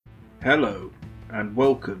Hello, and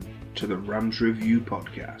welcome to the Rams Review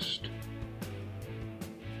Podcast.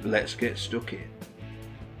 Let's get stuck in.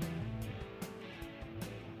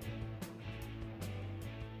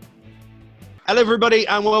 Hello, everybody,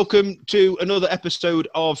 and welcome to another episode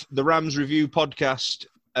of the Rams Review Podcast.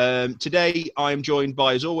 Today, I am joined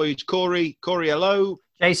by, as always, Corey. Corey, hello.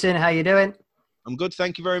 Jason, how you doing? I'm good,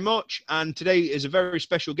 thank you very much. And today is a very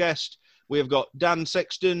special guest. We have got Dan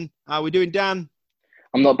Sexton. How are we doing, Dan?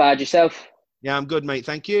 I'm not bad, yourself? Yeah, I'm good, mate.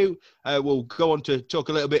 Thank you. We'll go on to talk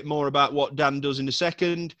a little bit more about what Dan does in a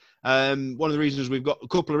second. One of the reasons a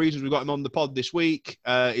couple of reasons we've got him on the pod this week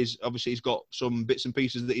is obviously he's got some bits and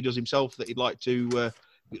pieces that he does himself that he'd like to,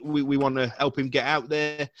 we want to help him get out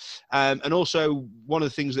there. And also one of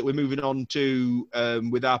the things that we're moving on to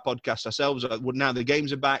with our podcast ourselves, now the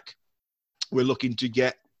games are back, we're looking to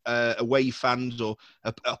get away fans or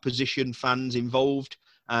opposition fans involved.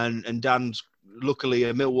 And Dan's luckily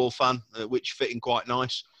a Millwall fan, which fit in quite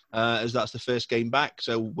nice, as that's the first game back.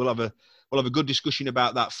 So we'll have a good discussion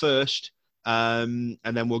about that first, and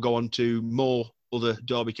then we'll go on to more other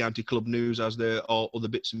Derby County club news as there are other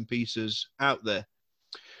bits and pieces out there.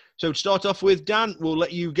 So to start off with, Dan, we'll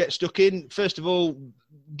let you get stuck in. First of all,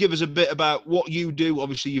 give us a bit about what you do.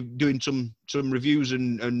 Obviously, you're doing some reviews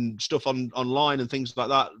and stuff online and things like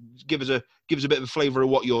that. Give us a bit of a flavour of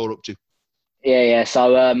what you're up to. Yeah.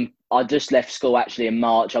 So I just left school actually in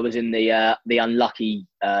March. I was in the unlucky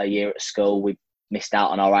year at school. We missed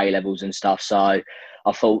out on our A-levels and stuff. So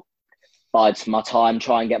I thought bide my time,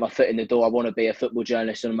 try and get my foot in the door. I want to be a football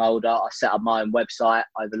journalist when I'm older. I set up my own website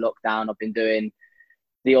over lockdown. I've been doing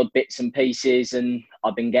the odd bits and pieces, and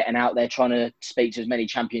I've been getting out there trying to speak to as many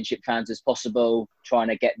Championship fans as possible, trying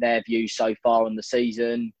to get their views so far on the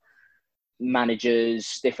season,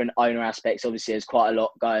 managers, different owner aspects. Obviously, there's quite a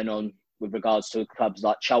lot going on with regards to clubs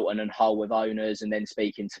like Charlton and Hull with owners, and then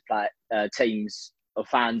speaking to teams or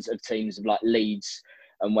fans of teams of like Leeds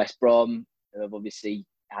and West Brom, who have obviously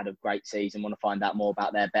had a great season, want to find out more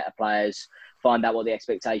about their better players, find out what the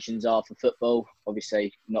expectations are for football.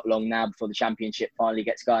 Obviously, not long now before the Championship finally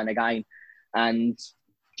gets going again, and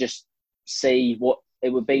just see what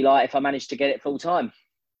it would be like if I managed to get it full time.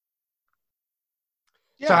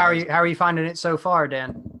 Yeah. So how are you finding it so far,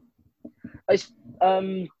 Dan? It's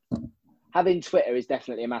having Twitter is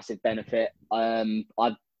definitely a massive benefit.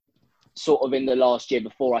 I've sort of in the last year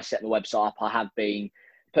before I set the website up, I have been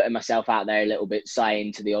putting myself out there a little bit,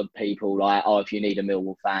 saying to the odd people like, oh, if you need a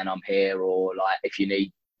Millwall fan, I'm here. Or like, if you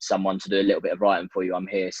need someone to do a little bit of writing for you, I'm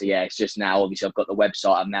here. So yeah, it's just now, obviously I've got the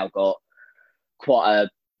website. I've now got quite a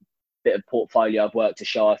bit of portfolio of work to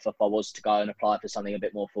show if I was to go and apply for something a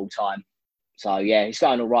bit more full time. So yeah, it's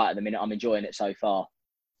going all right at the minute. I'm enjoying it so far.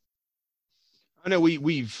 I know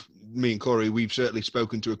me and Corey, we've certainly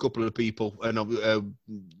spoken to a couple of people, and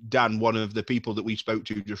Dan, one of the people that we spoke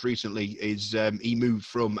to just recently, is he moved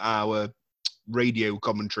from our radio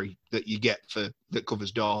commentary that you get that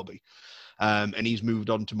covers Derby, and he's moved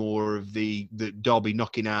on to more of the Derby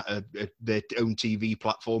knocking out their own TV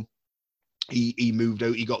platform. He moved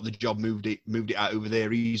out. He got the job, moved it out over there.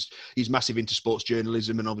 He's massive into sports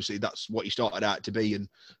journalism, and obviously that's what he started out to be. And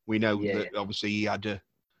we know that obviously he had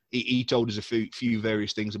he told us a few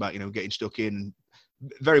various things about, getting stuck in.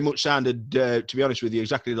 Very much sounded, to be honest with you,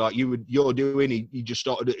 exactly like you're doing. He just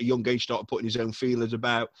started at a young age, started putting his own feelers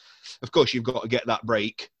about. Of course, you've got to get that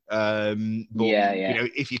break. But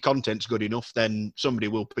if your content's good enough, then somebody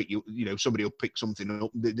will pick you. Somebody will pick something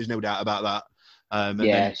up. There's no doubt about that. And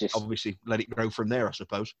then obviously let it grow from there, I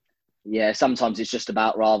suppose. Yeah, sometimes it's just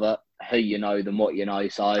about rather who you know than what you know.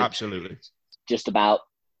 So absolutely, just about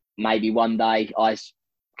maybe one day I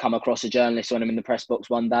come across a journalist when I'm in the press box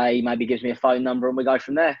one day, maybe gives me a phone number and we go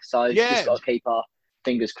from there. So just got to keep our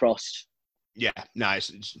fingers crossed. Yeah, no,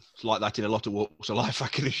 it's like that in a lot of walks of life, I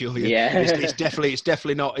can assure you. Yeah, it's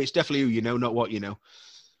definitely who you know, not what you know.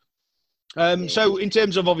 So in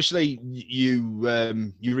terms of, obviously you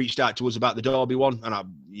reached out to us about the Derby one, and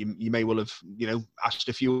you may well have asked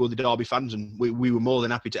a few of the Derby fans, and we were more than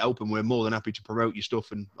happy to help, and we're more than happy to promote your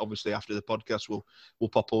stuff. And obviously after the podcast we'll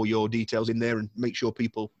pop all your details in there and make sure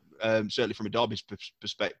people, certainly from a Derby's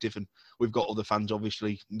perspective, and we've got other fans,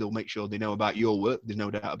 obviously they'll make sure they know about your work. There's no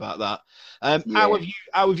doubt about that. How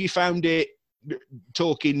have you found it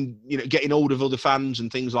talking, getting hold of other fans and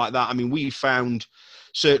things like that? I mean, we found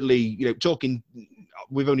certainly, talking,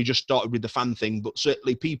 we've only just started with the fan thing, but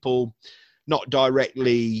certainly people not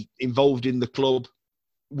directly involved in the club,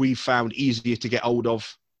 we've found easier to get hold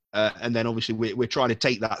of. And then obviously we're trying to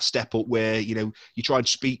take that step up where, you try and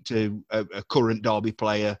speak to a current Derby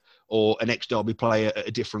player or an ex-Derby player at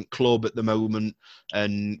a different club at the moment,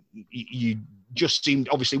 and you just seemed,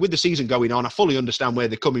 obviously with the season going on, I fully understand where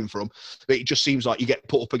they're coming from, but it just seems like you get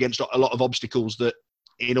put up against a lot of obstacles that,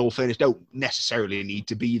 in all fairness, don't necessarily need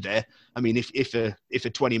to be there. I mean, if a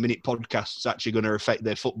 20-minute podcast is actually going to affect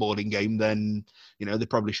their footballing game, then, they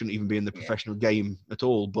probably shouldn't even be in the professional game at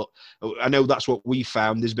all. But I know that's what we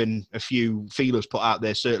found. There's been a few feelers put out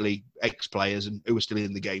there, certainly ex-players and who are still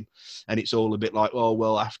in the game. And it's all a bit like, oh,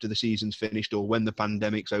 well, after the season's finished or when the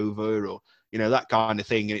pandemic's over or, that kind of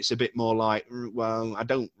thing. And it's a bit more like, well, I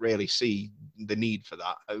don't really see the need for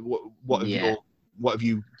that. What have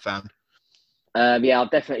you found?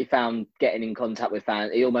 I've definitely found getting in contact with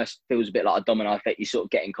fans, it almost feels a bit like a domino effect. You sort of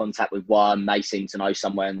get in contact with one, they seem to know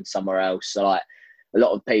someone somewhere else. So like a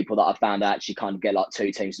lot of people that I found actually kind of get like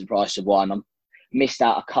two teams for the price of one. I'm missed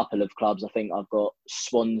out a couple of clubs. I think I've got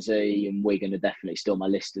Swansea and Wigan are definitely still on my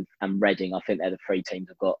list and Reading. I think they're the three teams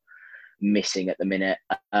I've got missing at the minute.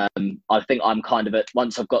 I think I'm kind of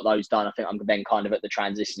once I've got those done, I think I'm then kind of at the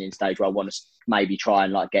transitioning stage where I want to maybe try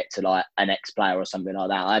and like get to like an ex-player or something like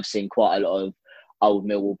that. I've seen quite a lot of old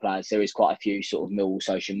Millwall players. There is quite a few sort of Millwall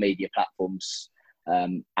social media platforms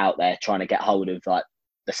out there trying to get hold of like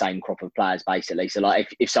the same crop of players basically. So like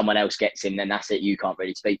if someone else gets him, then that's it. You can't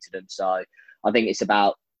really speak to them. So I think it's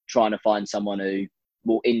about trying to find someone who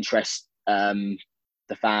will interest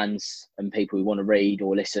the fans and people who want to read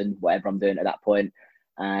or listen, whatever I'm doing at that point,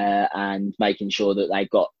 and making sure that they've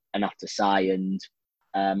got enough to say and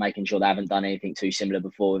making sure they haven't done anything too similar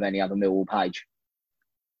before with any other Millwall page.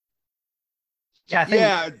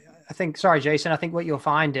 I think, sorry, Jason, I think what you'll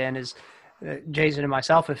find, Dan, is Jason and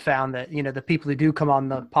myself have found that, the people who do come on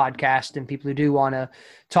the podcast and people who do want to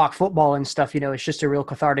talk football and stuff, it's just a real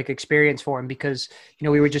cathartic experience for them because,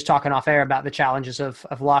 we were just talking off air about the challenges of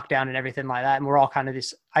lockdown and everything like that. And we're all kind of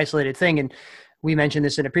this isolated thing. And we mentioned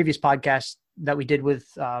this in a previous podcast that we did with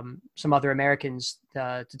some other Americans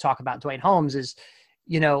to talk about Dwayne Holmes is,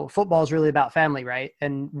 football is really about family, right?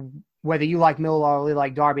 And whether you like Millwall or you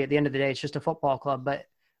like Derby, at the end of the day, it's just a football club, but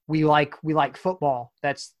we like football.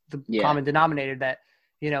 That's the common denominator that,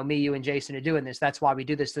 me, you, and Jason are doing this. That's why we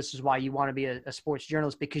do this. This is why you want to be a sports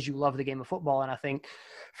journalist, because you love the game of football. And I think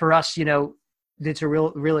for us, it's a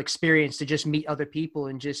real experience to just meet other people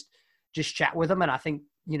and just chat with them. And I think,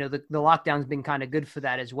 the lockdown's been kind of good for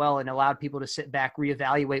that as well and allowed people to sit back,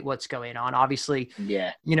 reevaluate what's going on. Obviously,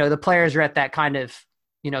 the players are at that kind of,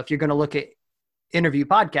 if you're going to look at interview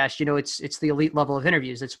podcast, it's the elite level of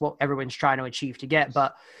interviews. It's what everyone's trying to achieve to get,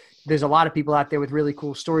 but there's a lot of people out there with really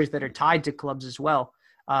cool stories that are tied to clubs as well.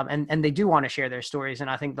 And they do want to share their stories. And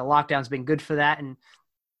I think the lockdown's been good for that. And,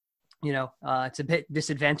 it's a bit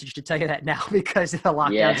disadvantaged to tell you that now because the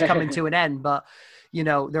lockdown's coming to an end, but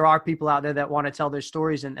there are people out there that want to tell their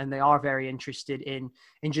stories and they are very interested in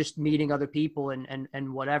just meeting other people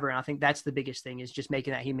and whatever. And I think that's the biggest thing is just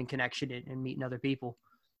making that human connection and meeting other people.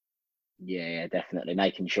 Yeah, definitely.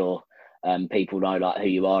 Making sure people know like who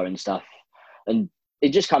you are and stuff. And it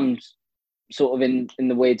just comes sort of in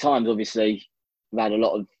the weird times. Obviously,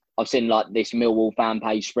 I've seen like this Millwall fan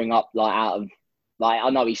page spring up like out of, like,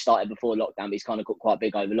 I know he started before lockdown, but he's kind of got quite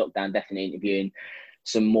big over lockdown, definitely interviewing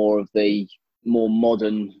some more of the more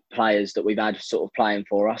modern players that we've had sort of playing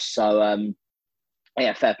for us. So,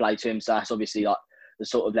 fair play to him. So that's obviously like the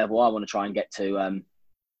sort of level I want to try and get to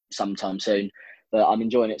sometime soon. But I'm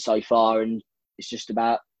enjoying it so far, and it's just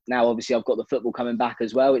about now. Obviously, I've got the football coming back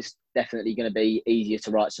as well. It's definitely going to be easier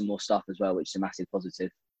to write some more stuff as well, which is a massive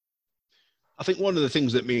positive. I think one of the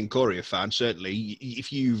things that me and Corey have found, certainly,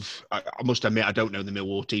 I must admit, I don't know the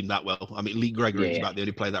Millwall team that well. I mean, Lee Gregory is about the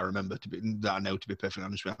only player that I remember, that I know, to be perfectly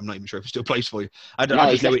honest with you. I'm not even sure if he still plays for you. I just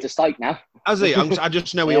know he's left to Stoke now. Has he? I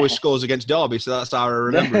just know he always scores against Derby, so that's how I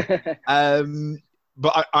remember him.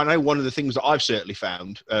 But I know one of the things that I've certainly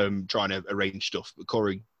found trying to arrange stuff, but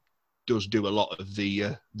Corey does do a lot of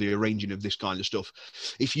the arranging of this kind of stuff.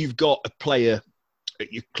 If you've got a player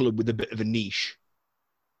at your club with a bit of a niche,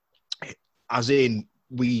 as in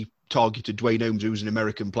we targeted Dwayne Holmes, who's an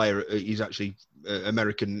American player. He's actually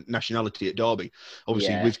American nationality at Derby.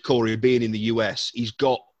 Obviously, with Corey being in the US, he's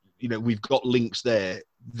got, we've got links there.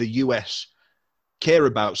 The US care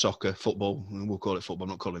about soccer, football, and we'll call it football, I'm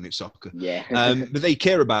not calling it soccer. But they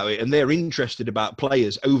care about it and they're interested about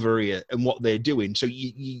players over here and what they're doing. So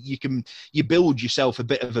you build yourself a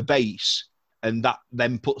bit of a base and that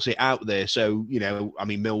then puts it out there. So, I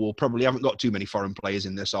mean, Millwall probably haven't got too many foreign players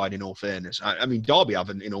in their side, in all fairness. I mean, Derby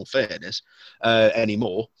haven't, in all fairness,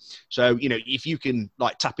 anymore. So, if you can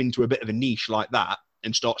like tap into a bit of a niche like that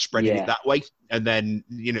and start spreading it that way, and then,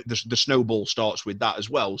 the snowball starts with that as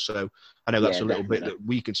well. So I know that's a little bit that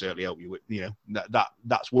we can certainly help you with,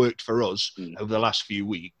 that's worked for us over the last few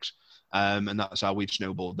weeks. And that's how we've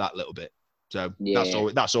snowballed that little bit. So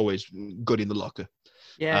that's always good in the locker.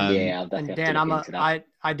 Yeah, I'll definitely and Dan, have to look into that.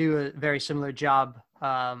 I do a very similar job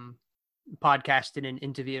podcasting and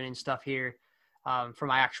interviewing and stuff here for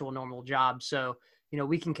my actual normal job. So,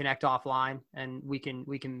 we can connect offline and we can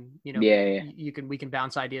we can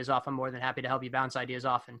bounce ideas off. I'm more than happy to help you bounce ideas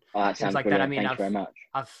off and that things like brilliant. that. I mean, Thank you very much.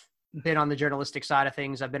 I've been on the journalistic side of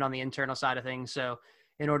things. I've been on the internal side of things. So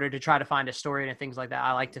in order to try to find a story and things like that,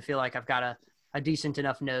 I like to feel like I've got a decent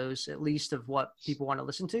enough nose, at least, of what people want to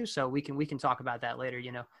listen to. So we can talk about that later.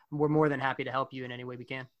 We're more than happy to help you in any way we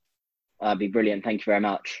can. That'd be brilliant. Thank you very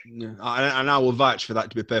much. Yeah, and I will vouch for that,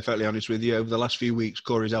 to be perfectly honest with you. Over the last few weeks,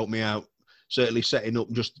 Corey's helped me out, certainly setting up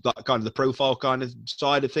just that kind of the profile kind of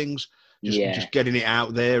side of things, just getting it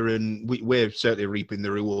out there, and we're certainly reaping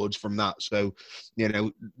the rewards from that. So,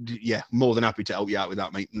 more than happy to help you out with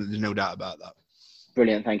that, mate. There's no doubt about that.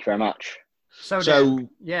 Brilliant. Thank you very much. So Dan,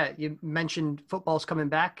 you mentioned football's coming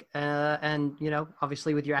back, and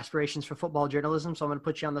obviously with your aspirations for football journalism. So I'm going to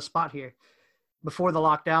put you on the spot here. Before the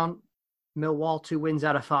lockdown, Millwall 2 wins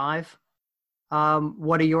out of 5.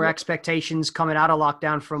 What are your expectations coming out of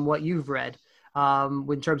lockdown from what you've read,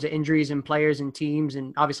 in terms of injuries and players and teams,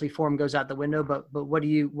 and obviously form goes out the window, but what do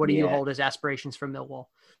you hold as aspirations for Millwall?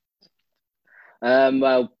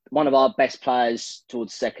 Well, one of our best players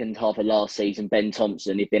towards the second half of last season, Ben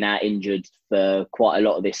Thompson, he'd been out injured for quite a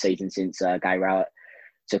lot of this season since Gay Rowett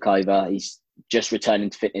took over. He's just returning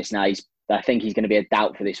to fitness now. I think he's going to be a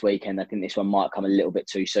doubt for this weekend. I think this one might come a little bit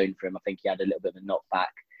too soon for him. I think he had a little bit of a knockback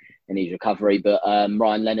in his recovery. But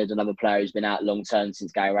Ryan Leonard, another player who's been out long term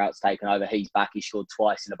since Gay Rowett's taken over, he's back. He scored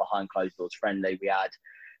twice in a behind closed doors friendly we had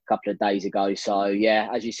a couple of days ago. So,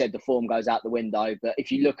 as you said, the form goes out the window. But if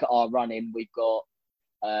you look at our running, we've got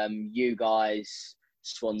you guys,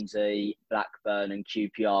 Swansea, Blackburn and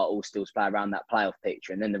QPR all still play around that playoff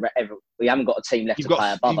picture. And then we haven't got a team left to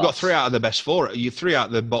play above us. You've got 3 out of the best 4. You're 3 out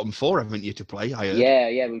of the bottom 4, haven't you, to play? I heard.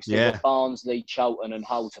 Yeah. We've still got Barnsley, Charlton and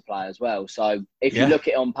Hull to play as well. So if you look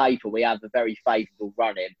at it on paper, we have a very favourable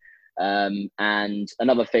running. And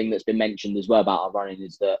another thing that's been mentioned as well about our running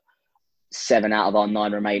is that 7 out of our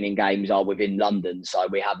 9 remaining games are within London. So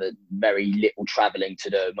we have a very little travelling to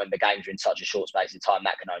do. When the games are in such a short space of time,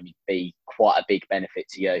 that can only be quite a big benefit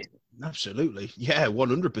to you. Absolutely. Yeah,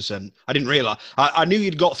 100%. I didn't realise. I knew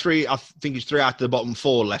you'd got 3, I think it's 3 out of the bottom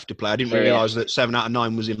 4 left to play. I didn't realise that 7 out of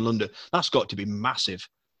 9 was in London. That's got to be massive.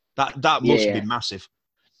 That must be massive,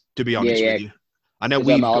 to be honest with you. I know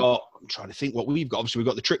we've got, I'm trying to think what we've got. Obviously, we've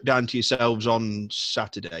got the trip down to yourselves on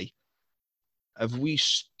Saturday.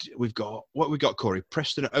 We've got, what we got, Corey?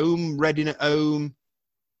 Preston at home, Reading at home,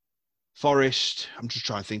 Forest. I'm just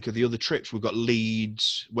trying to think of the other trips. We've got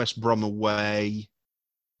Leeds, West Brom away.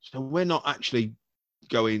 So we're not actually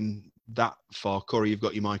going that far. Corey, you've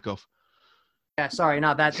got your mic off. Yeah, sorry,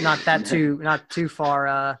 not too far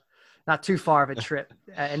of a trip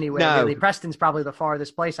anyway. No. Really, Preston's probably the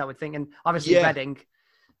farthest place, I would think, and obviously Reading.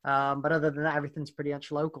 But other than that, everything's pretty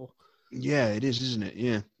much local. Yeah, it is, isn't it?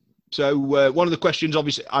 Yeah. So one of the questions,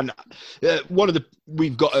 obviously, and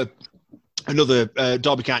we've got another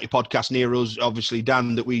Derby County podcast near us, obviously,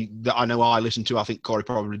 Dan, that I know I listen to. I think Corey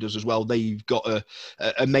probably does as well. They've got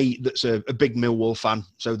a mate that's a big Millwall fan,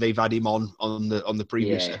 so they've had him on the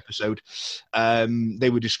previous episode. They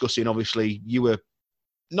were discussing, obviously, you were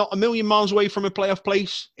not a million miles away from a playoff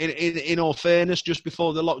place, in all fairness, just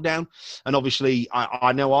before the lockdown. And obviously,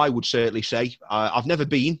 I know I would certainly say, I've never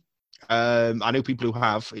been. I know people who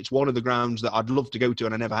have. It's one of the grounds that I'd love to go to,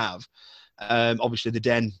 and I never have. Obviously, the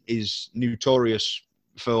Den is notorious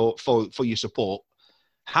for your support.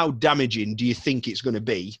 How damaging do you think it's going to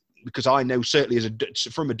be? Because I know certainly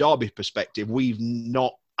from a Derby perspective, we've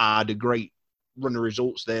not had a great run of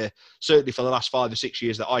results there, certainly for the last 5 or 6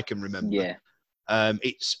 years that I can remember. Yeah.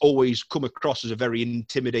 It's always come across as a very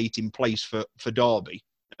intimidating place for Derby.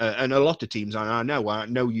 And a lot of teams, I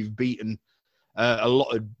know you've beaten a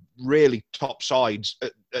lot of really top sides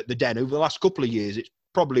at the Den over the last couple of years. It's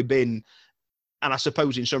probably been, and I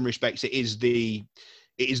suppose in some respects it is the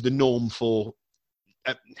norm for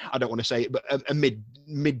I don't want to say it, but a mid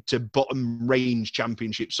to bottom range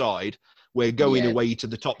championship side, where going away to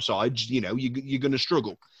the top sides, you're going to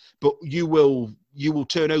struggle, but you will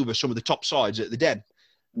turn over some of the top sides at the Den.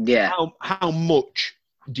 Yeah. How much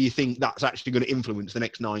do you think that's actually going to influence the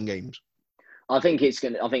next 9 games? I think it's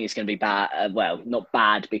going to be bad. Well, not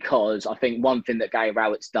bad, because I think one thing that Gary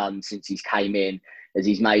Rowett's done since he's came in is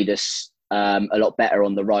he's made us a lot better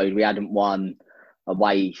on the road. We hadn't won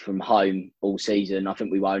away from home all season. I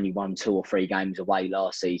think we only won 2 or 3 games away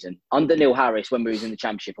last season. Under Neil Harris, when we was in the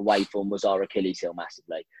Championship, away form was our Achilles heel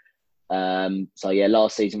massively. So yeah,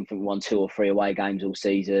 last season I think we won 2 or 3 away games all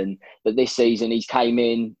season. But this season he's came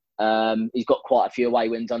in. He's got quite a few away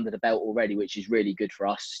wins under the belt already, which is really good for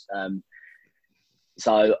us.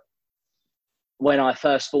 So when I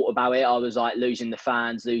first thought about it, I was like losing the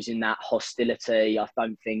fans, losing that hostility. I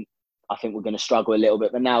think we're going to struggle a little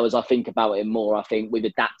bit. But now as I think about it more, I think we've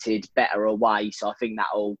adapted better away. So I think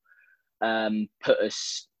that'll put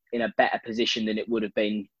us in a better position than it would have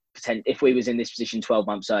been. If we was in this position 12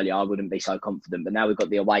 months earlier, I wouldn't be so confident. But now we've got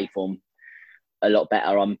the away form a lot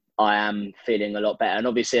better. I am feeling a lot better. And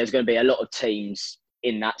obviously there's going to be a lot of teams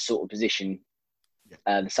in that sort of position,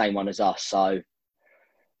 the same one as us. So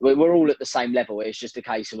we're all at the same level. It's just a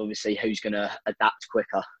case of obviously who's going to adapt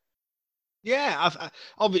quicker. Yeah,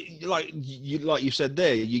 like you said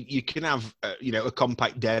there, you can have a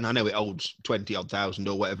compact den. I know it holds 20,000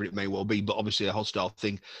 or whatever it may well be, but obviously a hostile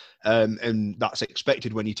thing, and that's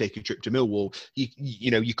expected when you take a trip to Millwall.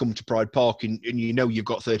 You come to Pride Park and you've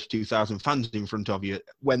got 32,000 fans in front of you.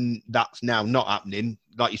 When that's now not happening,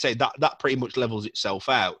 like you say, that pretty much levels itself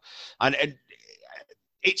out, and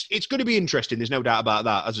it's going to be interesting. There's no doubt about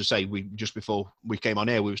that. As I say, just before we came on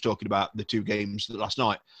air, we was talking about the 2 games last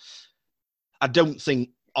night. I don't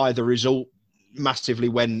think either result massively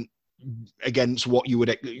went against what you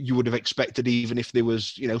would have expected, even if there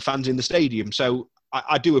was fans in the stadium. So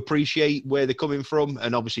I do appreciate where they're coming from,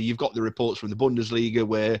 and obviously you've got the reports from the Bundesliga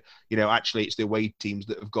where actually it's the away teams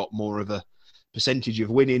that have got more of a percentage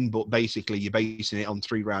of winning, but basically you're basing it on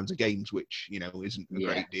 3 rounds of games, which isn't a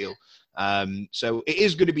great deal. So it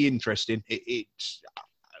is going to be interesting. It's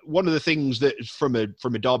one of the things that, from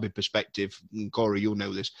a Derby perspective, and Corey, you'll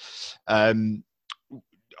know this, in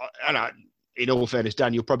all fairness,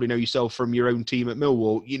 Dan, you'll probably know yourself from your own team at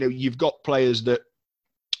Millwall. You've got players that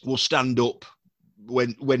will stand up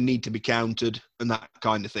when need to be countered and that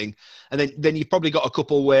kind of thing, and then you've probably got a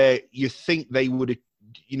couple where you think they would,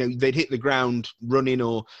 they'd hit the ground running,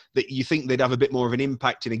 or that you think they'd have a bit more of an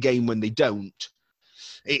impact in a game when they don't.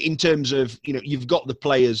 In terms of, you've got the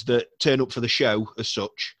players that turn up for the show as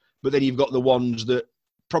such, but then you've got the ones that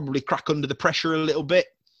probably crack under the pressure a little bit.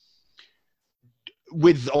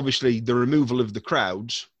 With obviously the removal of the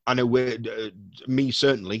crowds, I know me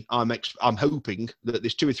certainly, I'm hoping that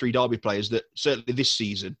there's 2 or 3 Derby players that certainly this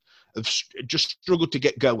season have just struggled to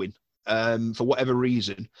get going for whatever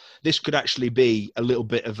reason. This could actually be a little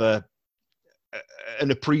bit of a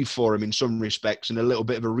reprieve for them in some respects, and a little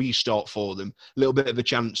bit of a restart for them, a little bit of a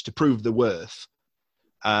chance to prove their worth,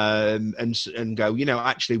 and go,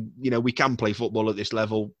 actually, we can play football at this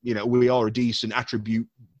level. We are a decent attribute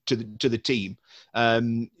to the team.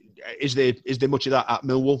 Is there much of that at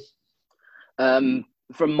Millwall?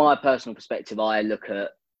 From my personal perspective, I look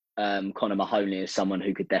at Conor Mahoney as someone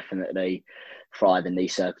who could definitely thrive in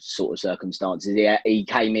these sort of circumstances. He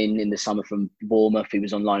came in the summer from Bournemouth. He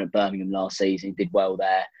was on loan at Birmingham last season. He did well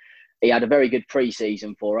there. He had a very good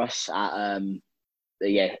pre-season for us. Very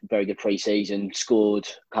good pre-season. Scored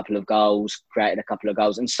a couple of goals, created a couple of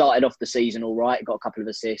goals, and started off the season all right. Got a couple of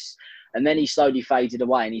assists, and then he slowly faded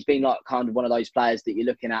away. And he's been like kind of one of those players that you're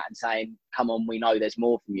looking at and saying, "Come on, we know there's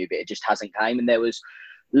more from you," but it just hasn't came. And there was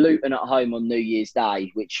Luton at home on New Year's Day,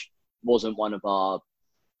 which wasn't one of our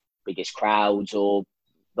biggest crowds,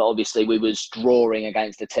 but obviously we was drawing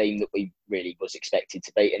against a team that we really was expected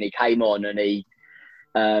to beat, and he came on and he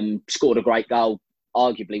scored a great goal,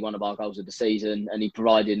 arguably one of our goals of the season, and he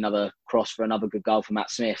provided another cross for another good goal for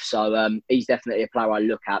Matt Smith. So he's definitely a player I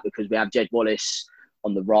look at, because we have Jed Wallace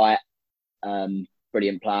on the right,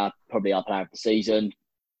 brilliant player, probably our player of the season,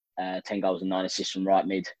 10 goals and 9 assists from right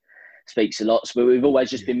mid, speaks a lot. So we've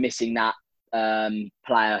always just been missing that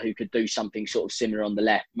player who could do something sort of similar on the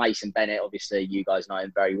left. Mason Bennett, obviously, you guys know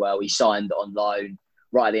him very well. He signed on loan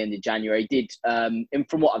right at the end of January. He did, and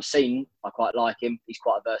from what I've seen, I quite like him. He's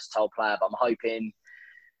quite a versatile player, but I'm hoping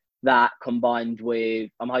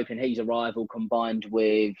he's a rival combined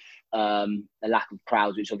with a lack of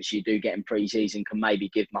crowds, which obviously you do get in pre-season, can maybe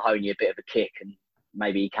give Mahoney a bit of a kick, and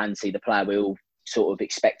maybe he can see the player we all sort of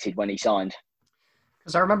expected when he signed.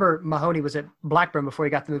 Because I remember Mahoney was at Blackburn before he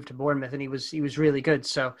got the move to Bournemouth, and he was really good.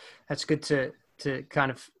 So that's good to kind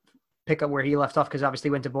of pick up where he left off, because obviously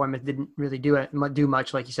went to Bournemouth, didn't really do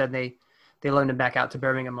much. Like you said, they loaned him back out to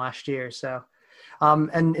Birmingham last year. So,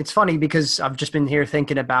 and it's funny because I've just been here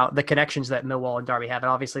thinking about the connections that Millwall and Derby have, and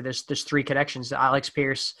obviously there's 3 connections: Alex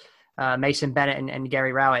Pearce, Mason Bennett, and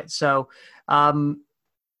Gary Rowett. So,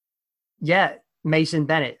 Mason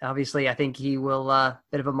Bennett, obviously, I think he will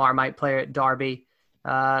bit of a Marmite player at Derby.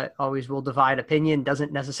 Always will divide opinion,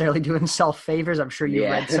 doesn't necessarily do himself favors. I'm sure you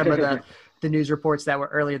read some of the news reports that were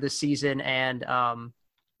earlier this season, and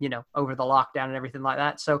over the lockdown and everything like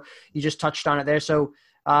that. So you just touched on it there. So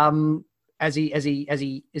is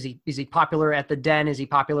he popular at the Den? Is he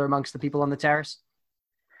popular amongst the people on the terrace?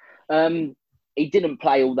 He didn't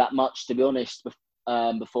play all that much, to be honest.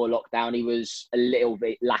 Before lockdown, he was a little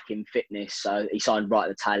bit lacking fitness, so he signed right at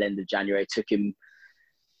the tail end of January. It took him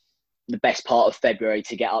the best part of February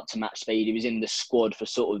to get up to match speed. He was in the squad for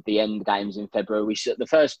sort of the end games in February. The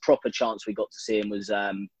first proper chance we got to see him was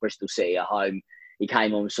Bristol City at home. He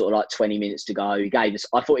came on sort of like 20 minutes to go.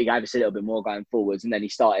 I thought he gave us a little bit more going forwards, and then he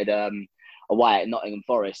started away at Nottingham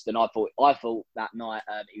Forest. And I thought that night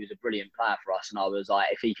he was a brilliant player for us. And I was like,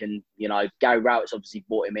 if he can, Gary Rowett's obviously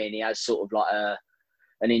brought him in. He has sort of like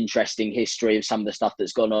an interesting history of some of the stuff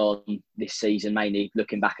that's gone on this season, mainly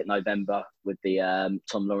looking back at November with the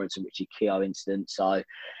Tom Lawrence and Richie Keogh incident. So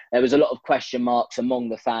there was a lot of question marks among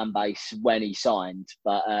the fan base when he signed,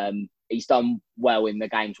 but he's done well in the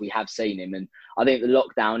games we have seen him. And I think the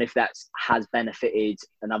lockdown, if that has benefited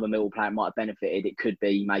another Millwall player, might have benefited, it could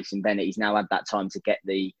be Mason Bennett. He's now had that time to get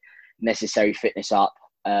the necessary fitness up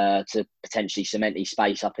to potentially cement his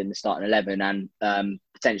space up in the starting 11 and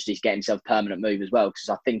potentially get himself a permanent move as well, because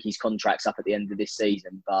I think his contract's up at the end of this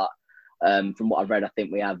season. But from what I've read, I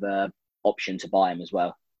think we have an option to buy him as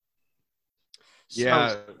well.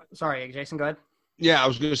 Yeah. Sorry, Jason, go ahead. Yeah, I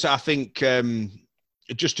was going to say, I think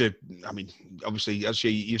obviously, as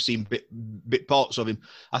you've seen bit parts of him.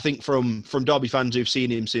 I think from Derby fans who've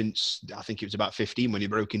seen him since, I think it was about 15 when he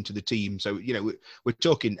broke into the team. So, we're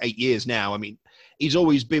talking 8 years now. I mean, he's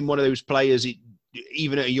always been one of those players.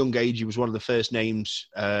 Even at a young age, he was one of the first names,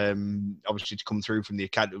 obviously, to come through from the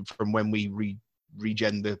academy, from when we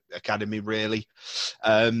regen the academy, really.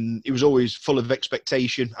 He was always full of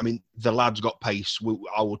expectation. I mean, the lad's got pace.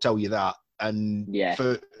 I will tell you that. And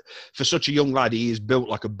for such a young lad, he is built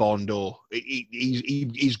like a barn door.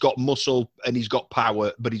 He's got muscle and he's got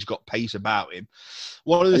power, but he's got pace about him.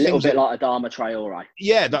 One of the little bit like Adama Traore.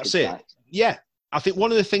 Yeah, that's it. Say. Yeah, I think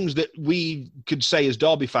one of the things that we could say as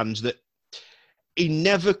Derby fans, that he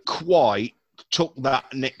never quite took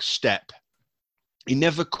that next step. He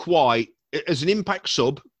never quite, as an impact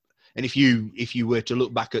sub, and if you were to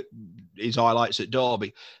look back at his highlights at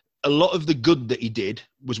Derby, a lot of the good that he did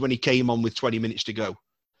was when he came on with 20 minutes to go.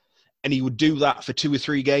 And he would do that for 2 or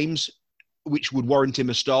 3 games, which would warrant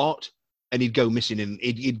him a start, and he'd go missing, and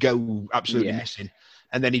he'd go absolutely missing.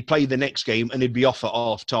 And then he'd play the next game and he'd be off at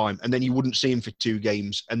half time. And then you wouldn't see him for 2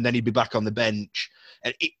 games, and then he'd be back on the bench.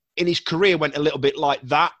 And in his career went a little bit like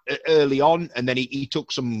that early on. And then he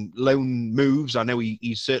took some loan moves. I know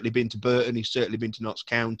he's certainly been to Burton. He's certainly been to Notts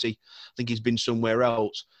County. I think he's been somewhere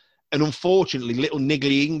else. And unfortunately, little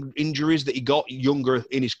niggly injuries that he got younger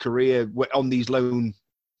in his career on these loan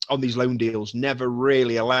deals never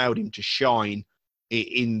really allowed him to shine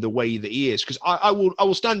in the way that he is. Because I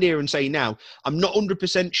will stand here and say now, I'm not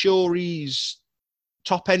 100% sure he's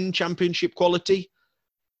top end Championship quality,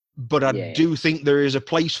 but I do think there is a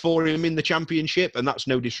place for him in the Championship, and that's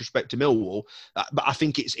no disrespect to Millwall. But I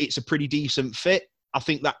think it's a pretty decent fit. I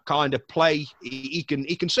think that kind of play, he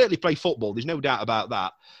can certainly play football. There's no doubt about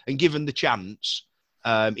that. And given the chance,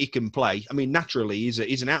 he can play. I mean, naturally,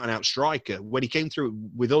 he's an out-and-out striker. When he came through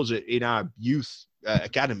with us in our youth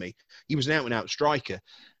academy, he was an out-and-out striker.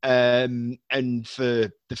 And for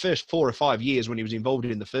the first 4 or 5 years when he was involved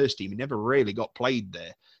in the first team, he never really got played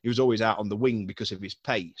there. He was always out on the wing because of his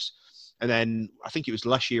pace. And then I think it was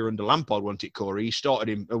last year under Lampard, wasn't it, Corey? He started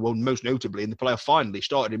him, well, most notably in the playoff final, he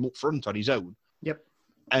started him up front on his own. Yep.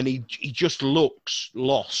 And he just looks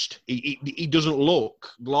lost. He doesn't look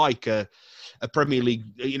like a Premier League,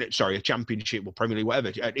 a Championship or Premier League,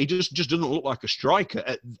 whatever. He just doesn't look like a striker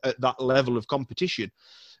at that level of competition,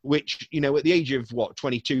 which, at the age of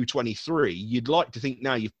 22, 23, you'd like to think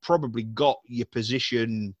now you've probably got your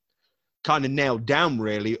position kind of nailed down,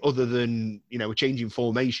 really, other than, a change in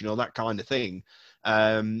formation or that kind of thing.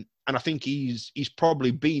 And I think he's probably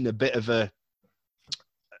been a bit of a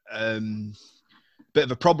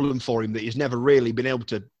problem for him, that he's never really been able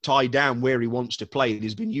to tie down where he wants to play.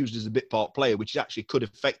 He's been used as a bit part player, which actually could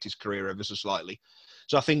affect his career ever so slightly.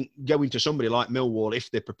 So I think going to somebody like Millwall,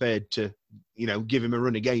 if they're prepared to, give him a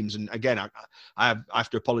run of games, and again, I have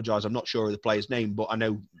to apologise, I'm not sure of the player's name, but I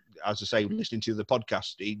know, as I say, listening to the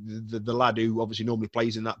podcast, the lad who obviously normally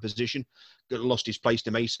plays in that position lost his place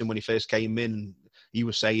to Mason when he first came in. He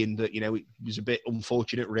was saying that, it was a bit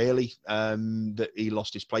unfortunate, really, that he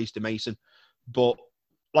lost his place to Mason. But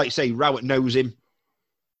like you say, Rowett knows him.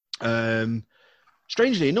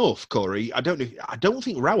 Strangely enough, Corey, I don't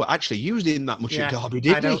think Rowett actually used him that much at Derby,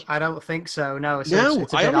 did he? I don't think so. No.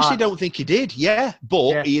 I honestly don't think he did. Yeah,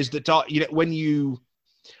 but he is the when you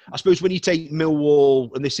I suppose when you take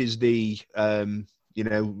Millwall, and this is the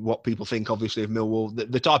what people think obviously of Millwall,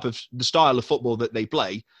 the style of football that they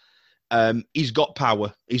play. He's got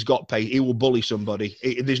power. He's got pace. He will bully somebody.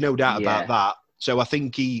 There's no doubt about that. So I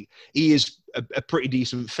think he is a pretty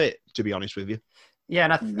decent fit, to be honest with you. Yeah,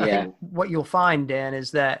 and I think what you'll find, Dan,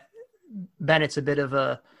 is that Bennett's a bit of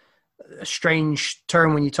a strange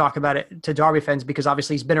term when you talk about it to Derby fans, because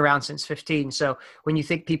obviously he's been around since 15. So when you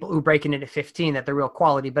think people who breaking in at 15, that they're real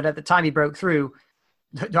quality. But at the time he broke through,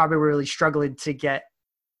 Derby were really struggling to get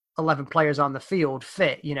 11 players on the field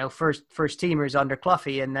fit, first teamers under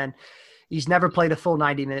Cloughy. And then he's never played a full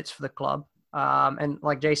 90 minutes for the club. And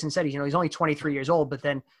like Jason said, he's only 23 years old. But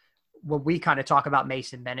then when we kind of talk about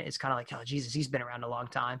Mason Bennett, it's kind of like, oh, Jesus, he's been around a long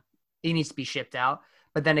time. He needs to be shipped out.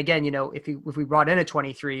 But then again, if we brought in a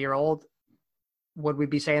 23-year-old, would we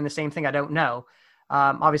be saying the same thing? I don't know.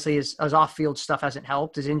 Obviously, his off-field stuff hasn't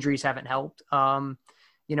helped. His injuries haven't helped. And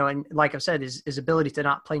like I've said, his ability to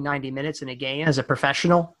not play 90 minutes in a game as a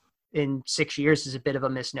professional in 6 years is a bit of a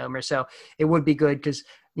misnomer. So it would be good because,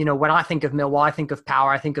 when I think of Millwall, I think of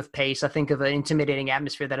power, I think of pace, I think of an intimidating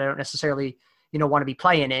atmosphere that I don't necessarily, want to be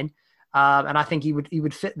playing in. And I think he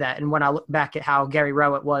would fit that. And when I look back at how Gary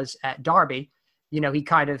Rowett was at Derby, he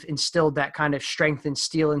kind of instilled that kind of strength and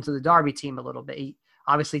steel into the Derby team a little bit. He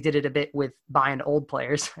obviously did it a bit with buying old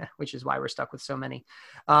players, which is why we're stuck with so many.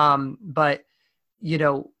 But,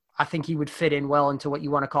 I think he would fit in well into what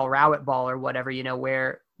you want to call Rowett ball or whatever,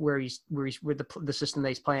 where he's with the system that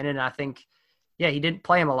he's playing in. And I think, he didn't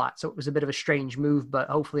play him a lot. So it was a bit of a strange move, but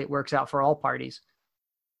hopefully it works out for all parties.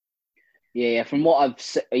 Yeah, from what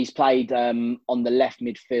he's played on the left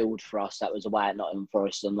midfield for us. That was away at Nottingham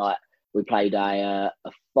Forest, and we played a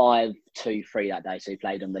 5-2-3 that day. So he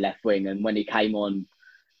played on the left wing, and when he came on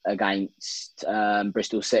against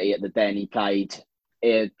Bristol City at the Den, he played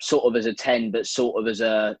sort of as a 10, but sort of as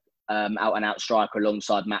a out and out striker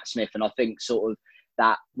alongside Matt Smith. And I think sort of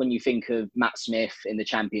that when you think of Matt Smith in the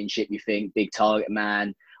Championship, you think big target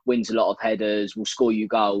man, wins a lot of headers, will score you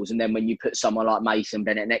goals. And then when you put someone like Mason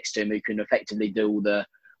Bennett next to him who can effectively do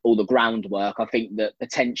all the groundwork, I think that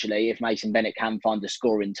potentially if Mason Bennett can find a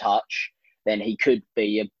scoring touch, then he could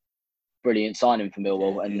be a brilliant signing for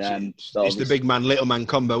Millwall. And it's the big man, little man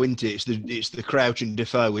combo, isn't it? It's the Crouch and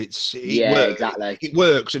Defoe. Exactly. It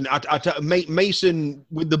works. And Mason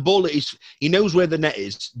with the ball, he knows where the net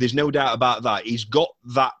is. There's no doubt about that. He's got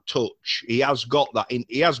that touch. He has got that.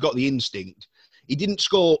 He has got the instinct. He didn't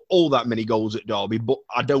score all that many goals at Derby, but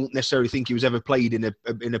I don't necessarily think he was ever played in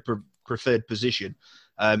a preferred position.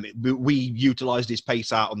 We utilised his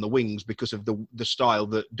pace out on the wings because of the style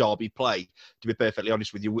that Derby play. To be perfectly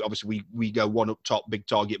honest with you, obviously we go one up top, big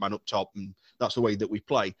target man up top, and that's the way that we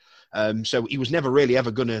play. So he was never really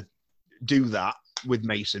ever going to do that with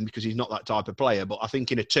Mason because he's not that type of player. But I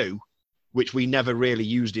think in a 2, which we never really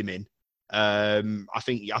used him in, I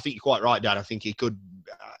think you're quite right, Dan. I think he could,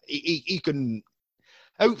 he can.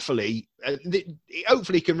 Hopefully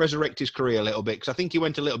he can resurrect his career a little bit, because I think he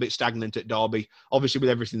went a little bit stagnant at Derby. Obviously,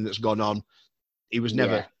 with everything that's gone on, he was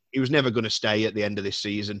never going to stay at the end of this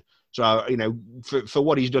season. So for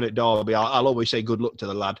what he's done at Derby, I'll always say good luck to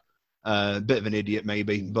the lad. Bit of an idiot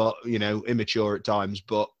maybe, but immature at times.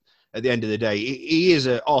 But at the end of the day, he is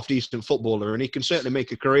a half decent footballer, and he can certainly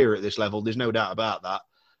make a career at this level. There's no doubt about that.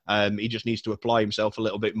 He just needs to apply himself a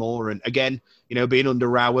little bit more. And again, being under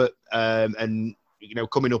Rowett and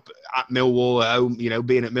coming up at Millwall at home,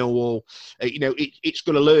 being at Millwall, it's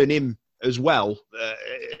going to learn him as well,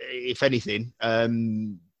 if anything.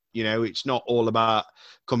 It's not all about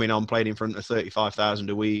coming on, playing in front of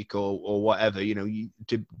 35,000 a week or whatever.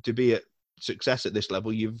 To be at success at this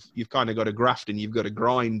level, you've kind of got to graft and you've got to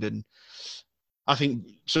grind. And I think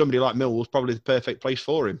somebody like Millwall's probably the perfect place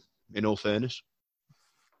for him, in all fairness.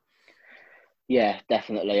 Yeah,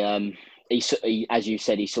 definitely. He, as you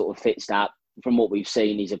said, he sort of fits that. From what we've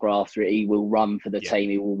seen, he's a grafter. He will run for the team.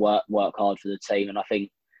 He will work hard for the team. And I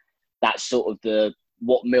think that's sort of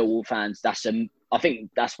what Millwall fans, I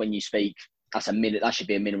think that's when you speak, that should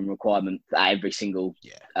be a minimum requirement for every single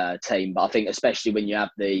team. But I think especially when you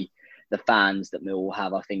have the fans that Millwall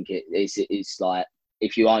have, I think it's like,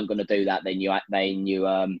 if you aren't going to do that, then you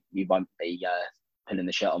won't be putting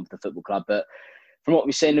the shirt on for the football club. But from what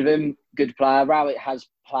we've seen of him, good player. Rowett has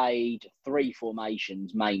played 3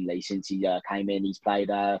 formations mainly since he came in. He's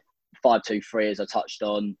played a 5-2-3, as I touched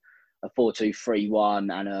on, a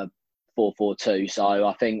 4-2-3-1 and a 4-4-2. So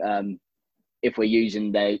I think if we're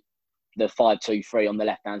using the 5-2-3 on the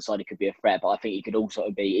left-hand side, it could be a threat. But I think he could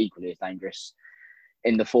also be equally as dangerous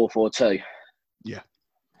in the 4-4-2. Yeah,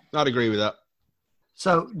 I'd agree with that.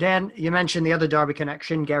 So, Dan, you mentioned the other Derby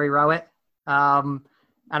connection, Gary Rowett.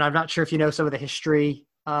 and I'm not sure if you know some of the history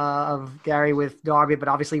of Gary with Derby, but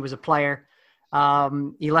obviously he was a player.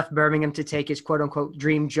 He left Birmingham to take his quote unquote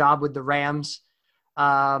dream job with the Rams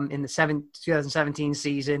in the 2017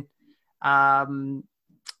 season.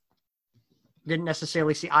 Didn't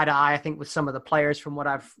necessarily see eye to eye, I think, with some of the players from what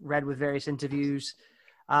I've read with various interviews.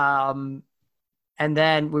 And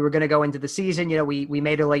then we were going to go into the season. You know, we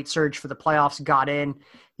made a late surge for the playoffs, got in.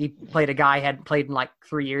 He played a guy, had played in like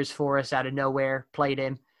 3 years for us out of nowhere, played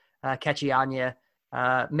him, Kechianya.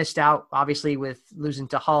 Missed out, obviously, with losing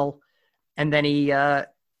to Hull. And then he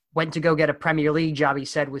went to go get a Premier League job, he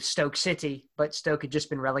said, with Stoke City, but Stoke had just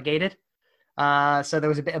been relegated. So there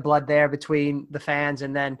was a bit of blood there between the fans.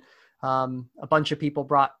 And then a bunch of people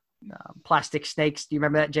brought plastic snakes. Do you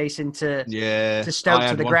remember that, Jason? To Stoke,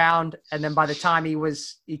 to the ground. And then by the time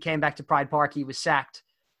he came back to Pride Park, he was sacked.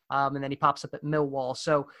 And then he pops up at Millwall.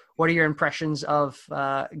 So what are your impressions of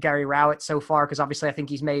Gary Rowett so far? Because obviously I think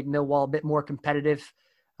he's made Millwall a bit more competitive.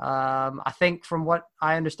 I think from what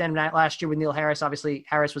I understand last year with Neil Harris, obviously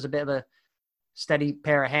Harris was a bit of a steady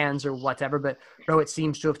pair of hands or whatever, but Rowett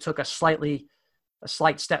seems to have took a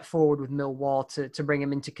slight step forward with Millwall to bring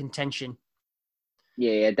him into contention.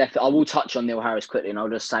 Yeah, definitely. I will touch on Neil Harris quickly, and I'll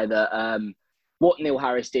just say that what Neil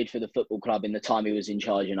Harris did for the football club in the time he was in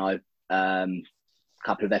charge,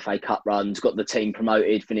 couple of FA Cup runs, got the team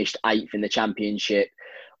promoted, finished 8th in the Championship.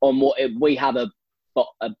 We have a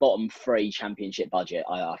bottom 3 Championship budget,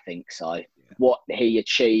 I think. So what he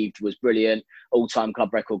achieved was brilliant. All-time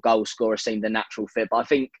club record goal scorer, seemed a natural fit. But I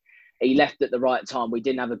think he left at the right time. We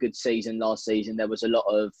didn't have a good season last season. There was a lot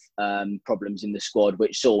of problems in the squad,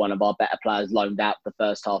 which saw one of our better players loaned out the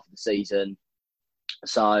first half of the season.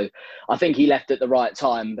 So I think he left at the right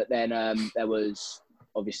time. But then there was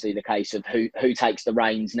obviously the case of who takes the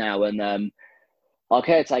reins now. And our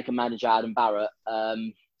caretaker manager, Adam Barrett,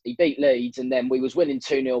 he beat Leeds, and then we was winning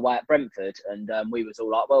 2-0 away at Brentford. And we was all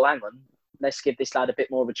like, well, hang on, let's give this lad a bit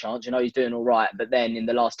more of a chance. You know, he's doing all right. But then in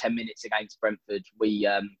the last 10 minutes against Brentford, we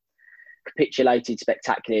capitulated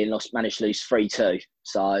spectacularly and managed to lose 3-2.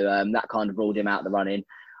 So that kind of ruled him out of the running.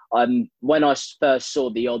 When I first saw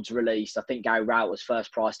the odds released, I think Gary Rowett was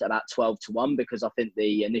first priced at about 12-1, because I think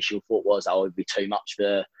the initial thought was, it would be too much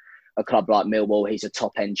for a club like Millwall. He's a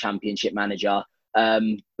top-end Championship manager.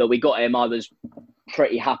 But we got him. I was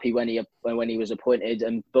pretty happy when he was appointed.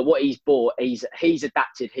 But what he's brought, he's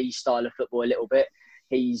adapted his style of football a little bit.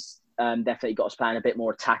 He's definitely got us playing a bit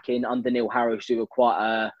more attacking. Under Neil Harris, we were quite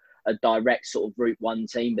a direct sort of Route 1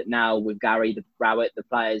 team, but now with Gary Rowett, the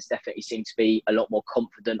players definitely seem to be a lot more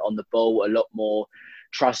confident on the ball, a lot more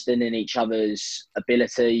trusting in each other's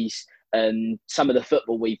abilities. And some of the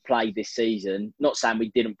football we've played this season, not saying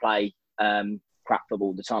we didn't play crap football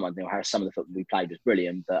all the time, I think some of the football we played was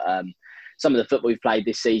brilliant, but some of the football we've played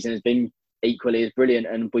this season has been equally as brilliant,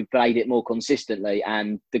 and we've played it more consistently.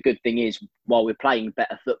 And the good thing is, while we're playing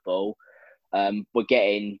better football, we're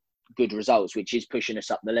getting good results, which is pushing us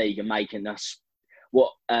up the league and making us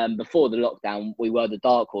what before the lockdown we were the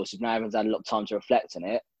dark horse. Now everyone's had a lot of time to reflect on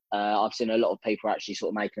it. I've seen a lot of people actually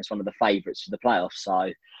sort of making us one of the favourites for the playoffs, so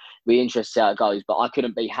we're interested to see how it goes. But I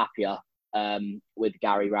couldn't be happier with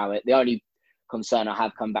Gary Rowett. The only concern I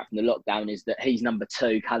have come back from the lockdown is that he's number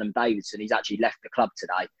 2, Callum Davidson. He's actually left the club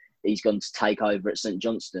today. He's gone to take over at St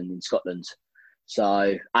Johnstone in Scotland.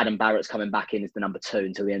 So Adam Barrett's coming back in as the number 2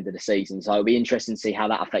 until the end of the season. So it'll be interesting to see how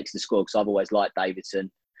that affects the squad, because I've always liked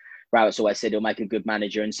Davidson. Rowett's always said he'll make a good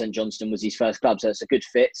manager, and St Johnstone was his first club, so it's a good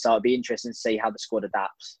fit. So it'll be interesting to see how the squad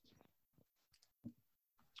adapts.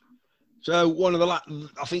 So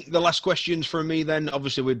I think the last questions from me then,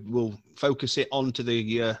 obviously we'll focus it onto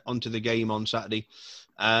the game on Saturday.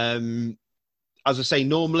 As I say,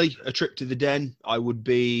 normally a trip to the Den, I would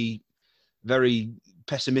be very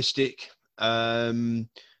pessimistic. Not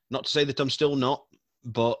to say that I'm still not,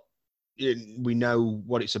 but we know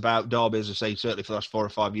what it's about. Derby, as I say, certainly for the last 4 or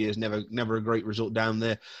 5 years, never a great result down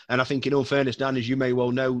there. And I think, in all fairness, Dan, as you may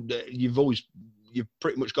well know, you've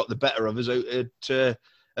pretty much got the better of us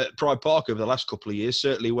at Pride Park over the last couple of years.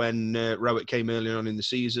 Certainly when Rowett came earlier on in the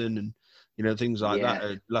season, and things like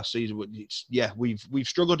that last season. We've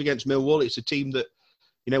struggled against Millwall. It's a team that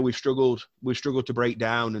we've struggled to break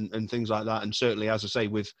down and things like that. And certainly, as I say,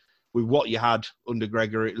 with what you had under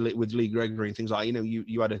Gregory, with Lee Gregory and things like that,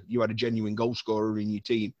 you had a genuine goal scorer in your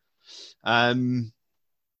team.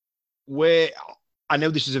 Where I know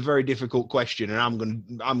this is a very difficult question, and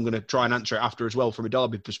I'm gonna try and answer it after as well from a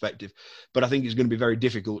Derby perspective, but I think it's going to be very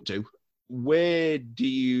difficult to. Where do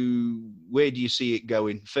you see it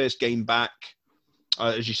going? First game back,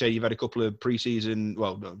 as you say, you've had a couple of pre-season,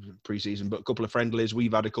 but a couple of friendlies.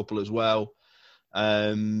 We've had a couple as well.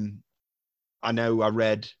 I know I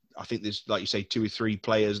read, I think there's, like you say, 2 or 3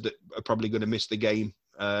 players that are probably going to miss the game,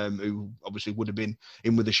 who obviously would have been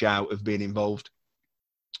in with a shout of being involved.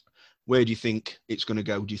 Where do you think it's going to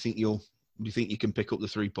go? Do you think you can pick up the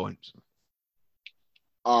 3 points?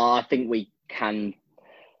 I think we can.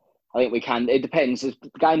 It depends. The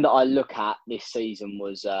game that I look at this season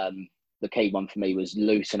was the key one for me was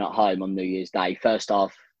Luton at home on New Year's Day. First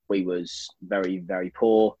half, we was very, very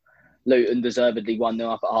poor. Luton deservedly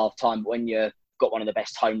 1-0 up at half time, but when you've got one of the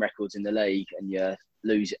best home records in the league and you're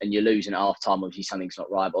losing at half time, obviously something's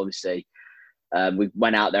not right. But obviously, we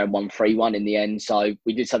went out there and won 3-1 in the end, so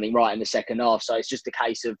we did something right in the second half. So it's just a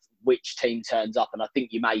case of which team turns up, and I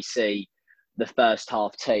think you may see the first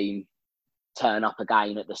half team turn up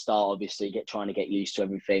again at the start. Obviously, trying to get used to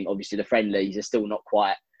everything. Obviously, the friendlies are still not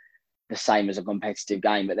quite the same as a competitive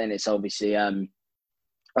game, but then it's obviously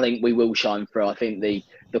I think we will shine through. I think the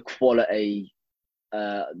quality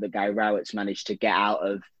that Gary Rowett's managed to get out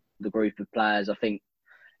of the group of players, I think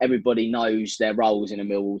everybody knows their roles in a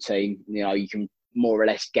Millwall team. You know, you can more or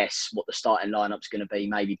less guess what the starting lineup's going to be,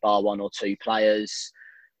 maybe bar 1 or 2 players.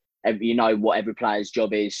 You know what every player's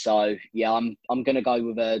job is. So yeah, I'm going to go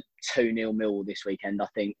with a 2-0 Millwall this weekend. I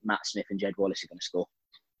think Matt Smith and Jed Wallace are going to score.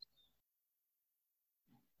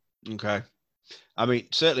 Okay. I mean,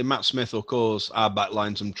 certainly Matt Smith will cause our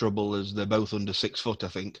backline some trouble as they're both under 6 foot, I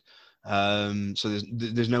think. So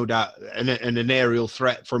there's no doubt, and an aerial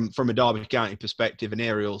threat from a Derby County perspective, an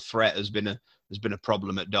aerial threat has been a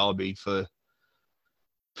problem at Derby for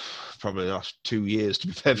probably the last 2 years, to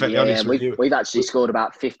be perfectly honest with you. We've actually scored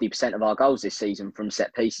about 50% of our goals this season from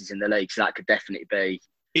set pieces in the league, so that could definitely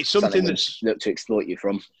be something that's look to exploit you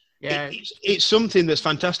from. Yeah, it's something that's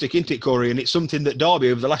fantastic, isn't it, Corey? And it's something that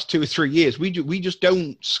Derby over the last 2 or 3 years we just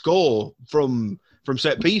don't score from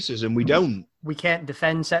set pieces, and we don't. We can't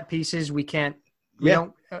defend set pieces. We can't.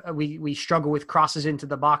 We struggle with crosses into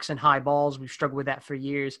the box and high balls. We've struggled with that for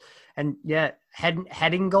years. And yeah,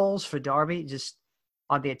 heading goals for Derby, just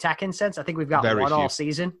on the attacking sense, I think we've got one all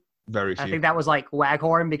season. Very few. I think that was like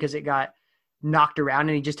Waghorn because it got knocked around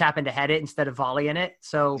and he just happened to head it instead of volleying it.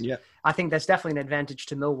 So yeah. I think that's definitely an advantage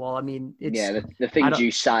to Millwall. I mean, the things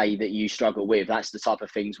you say that you struggle with, that's the type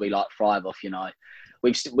of things we like thrive off. You know,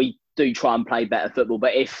 we do try and play better football,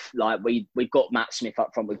 but if like we've got Matt Smith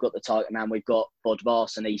up front, we've got the target man, we've got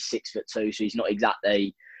Bodvarsson, and he's 6'2", so he's not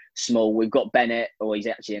exactly small. We've got Bennett, or he's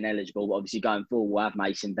actually ineligible, but obviously going forward we'll have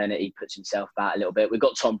Mason Bennett. He puts himself back a little bit. We've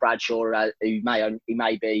got Tom Bradshaw, who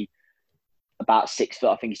may be about 6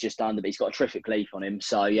 foot. I think he's just under, but he's got a terrific leap on him.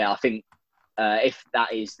 So yeah, I think if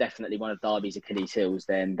that is definitely one of Derby's Achilles heels,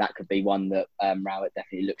 then that could be one that Rowett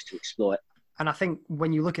definitely looks to exploit. And I think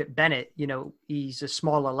when you look at Bennett, you know, he's a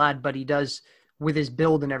smaller lad, but he does, with his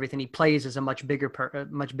build and everything, he plays as a much bigger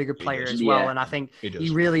player as well. And I think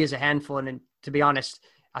he really is a handful. And to be honest,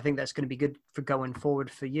 I think that's going to be good for going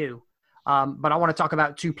forward for you. But I want to talk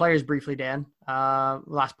about 2 players briefly, Dan.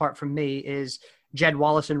 Last part from me is Jed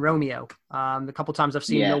Wallace and Romeo. The couple times I've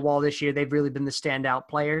seen Millwall this year, they've really been the standout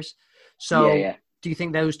players. So do you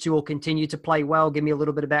think those 2 will continue to play well? Give me a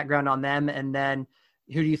little bit of background on them. And then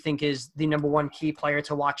who do you think is the number 1 key player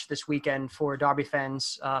to watch this weekend for Derby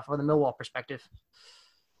fans from the Millwall perspective?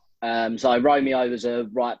 So Romeo was a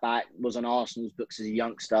right back, was on Arsenal's books as a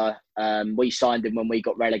youngster. We signed him when we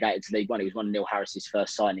got relegated to League One. He was one of Neil Harris's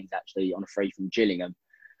first signings, actually, on a free from Gillingham.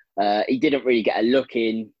 He didn't really get a look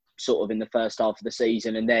in sort of in the first half of the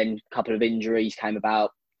season, and then a couple of injuries came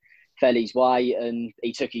about, fell his way, and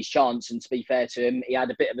he took his chance. And to be fair to him, he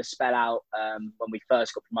had a bit of a spell out when we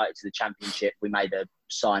first got promoted to the Championship. We made a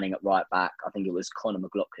signing at right back. I think it was Conor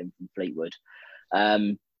McLaughlin from Fleetwood.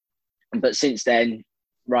 But since then,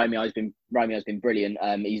 Romeo's been brilliant.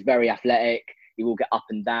 He's very athletic. He will get up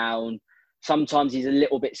and down. Sometimes he's a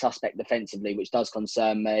little bit suspect defensively, which does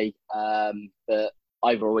concern me. But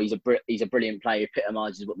overall, he's a brilliant player. He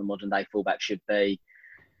epitomises what the modern day fullback should be.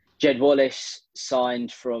 Jed Wallace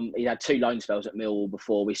he had 2 loan spells at Millwall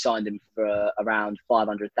before. We signed him for around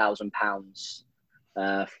 £500,000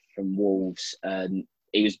 from Wolves.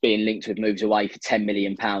 He was being linked with moves away for £10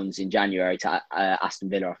 million in January to Aston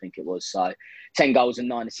Villa, I think it was. So 10 goals and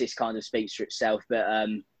 9 assists kind of speaks for itself. But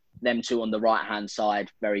them 2 on the right-hand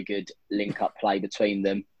side, very good link-up play between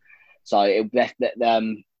them. So I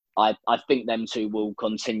think them 2 will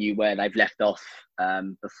continue where they've left off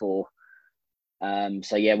before.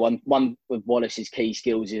 So yeah, one with Wallace's key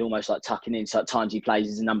skills is almost like tucking in. So at times he plays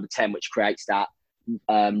as a number 10, which creates that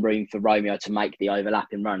room for Romeo to make the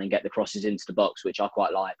overlapping run and get the crosses into the box, which I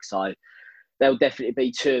quite like. So they'll definitely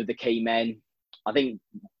be 2 of the key men. I think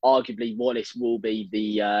arguably Wallace will be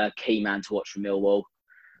the key man to watch for Millwall.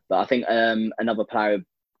 But I think another player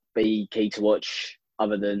be key to watch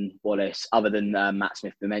other than Wallace, other than Matt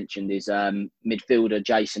Smith we mentioned, is midfielder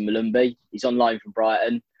Jason Malumbi. He's on loan from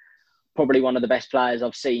Brighton. Probably one of the best players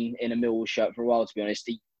I've seen in a Millwall shirt for a while, to be honest.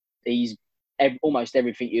 He's almost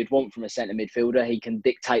everything you'd want from a centre midfielder. He can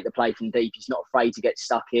dictate the play from deep. He's not afraid to get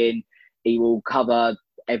stuck in. He will cover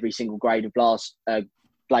every single blade of grass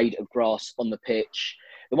on the pitch.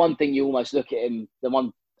 The one thing you almost look at him, the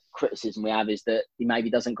one criticism we have is that he maybe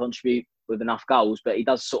doesn't contribute with enough goals, but he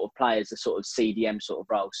does sort of play as a sort of CDM sort of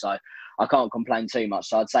role. So I can't complain too much.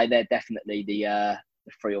 So I'd say they're definitely the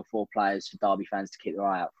 3 or 4 players for Derby fans to keep their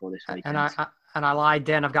eye out for this weekend. And I lied,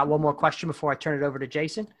 Dan. I've got one more question before I turn it over to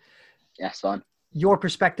Jason. Yes, fine. Your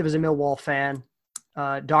perspective as a Millwall fan,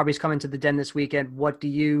 Derby's coming to the Den this weekend. What are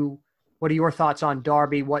your thoughts on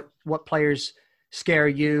Derby? What players scare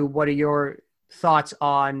you? What are your thoughts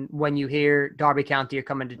on when you hear Derby County are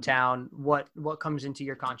coming to town? What comes into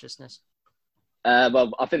your consciousness?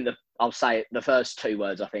 Well, I think I'll say it, the first 2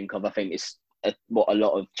 words I think of. I think it's what a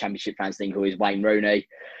lot of Championship fans think of is Wayne Rooney.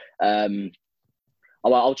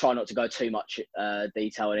 I'll try not to go too much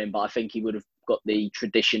detail in him, but I think he would have got the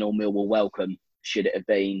traditional Millwall welcome should it have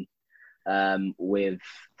been with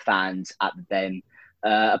fans at the Den.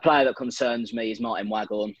 A player that concerns me is Martin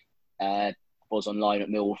Waghorn. Was on loan at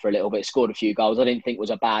Millwall for a little bit, scored a few goals. I didn't think was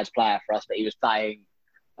a bad player for us, but he was playing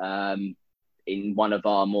in one of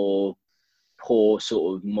our more poor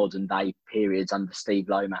sort of modern day periods under Steve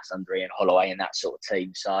Lomas, under Ian Holloway and that sort of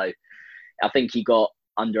team. So I think he got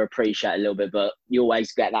underappreciated a little bit, but you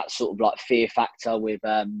always get that sort of like fear factor with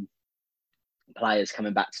players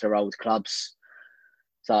coming back to their old clubs.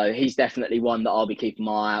 So he's definitely one that I'll be keeping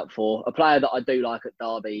my eye out for. A player that I do like at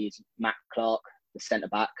Derby is Matt Clark, the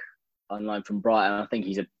centre-back on loan from Brighton. I think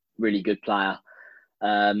he's a really good player.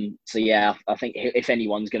 So yeah, I think if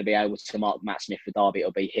anyone's going to be able to mark Matt Smith for Derby,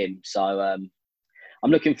 it'll be him. So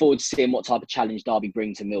I'm looking forward to seeing what type of challenge Derby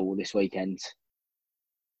bring to Millwall this weekend.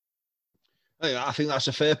 I think that's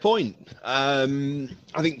a fair point. I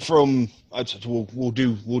think we'll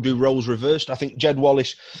do roles reversed. I think Jed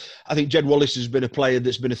Wallace has been a player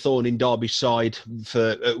that's been a thorn in Derby's side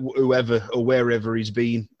for whoever or wherever he's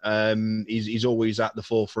been. He's always at the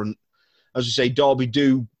forefront. As you say, Derby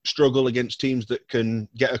do struggle against teams that can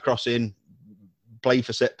get across in, play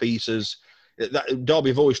for set pieces.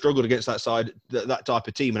 Derby have always struggled against that side, that type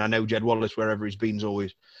of team. And I know Jed Wallace, wherever he's been, has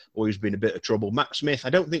always been a bit of trouble. Matt Smith, I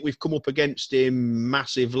don't think we've come up against him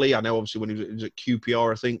massively. I know obviously when he was at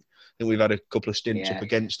QPR, I think we've had a couple of stints up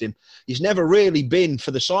against him. He's never really been,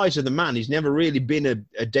 for the size of the man, he's never really been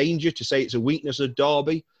a danger to say it's a weakness of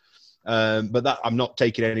Derby. But that I'm not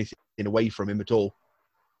taking anything away from him at all.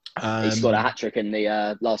 He scored a hat-trick in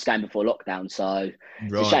the last game before lockdown, so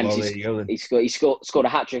it's a shame. He scored a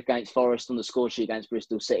hat-trick against Forest on the score sheet against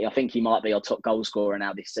Bristol City. I think he might be our top goal scorer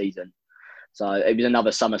now this season. So it was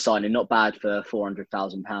another summer signing, not bad for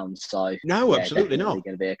 £400,000. So no, absolutely not.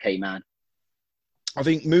 Going to be a key man. I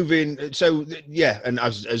think moving. So yeah, and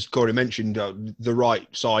as Corey mentioned, the right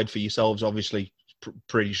side for yourselves obviously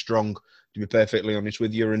pretty strong. To be perfectly honest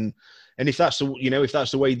with you, and if that's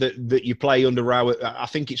the way that you play under I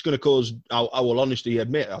think it's going to cause. I will honestly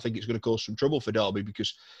admit, I think it's going to cause some trouble for Derby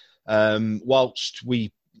because whilst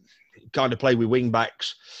we kind of play with wing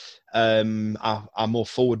backs, our more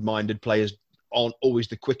forward-minded players aren't always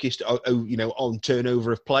the quickest. On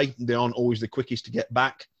turnover of play, they aren't always the quickest to get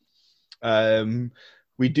back.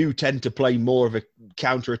 We do tend to play more of a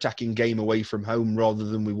counter-attacking game away from home rather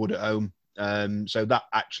than we would at home. So that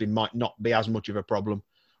actually might not be as much of a problem.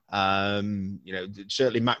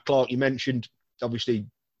 Certainly Matt Clark, you mentioned, obviously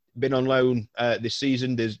been on loan this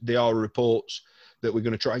season. There are reports that we're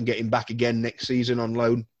going to try and get him back again next season on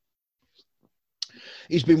loan.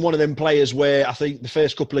 He's been one of them players where I think the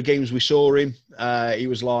first couple of games we saw him, he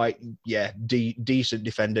was like, decent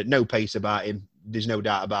defender, no pace about him. There's no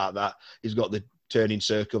doubt about that. He's got the turning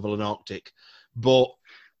circle and Arctic, but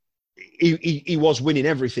he was winning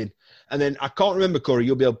everything. And then I can't remember, Corey,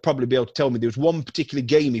 you'll probably be able to tell me. There was one particular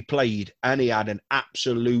game he played and he had an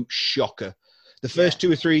absolute shocker. The first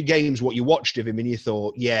 2 or 3 games, what you watched of him and you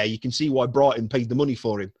thought, you can see why Brighton paid the money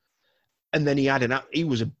for him. And then he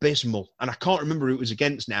was abysmal. And I can't remember who it was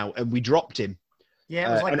against now. And we dropped him. Yeah,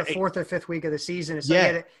 it was like the 4th or 5th week of the season.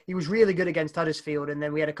 So he was really good against Huddersfield. And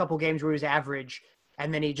then we had a couple games where he was average.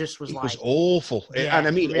 And then he just was was awful. Yeah, and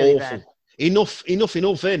I mean, really awful. Bad. Enough in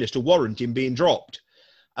all fairness to warrant him being dropped.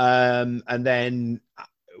 And then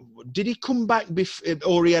did he come back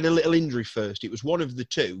or he had a little injury first? It was one of the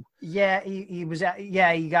two. Yeah, he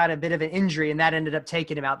got a bit of an injury and that ended up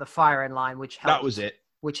taking him out the firing line, which helped. That was it.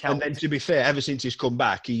 Which helped. And then to be fair, ever since he's come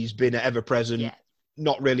back, he's been ever present. Yeah.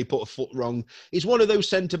 not really put a foot wrong. He's one of those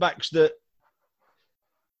centre-backs that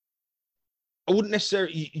I wouldn't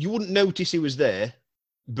necessarily, you wouldn't notice he was there,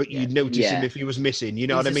 but you'd notice him if he was missing. You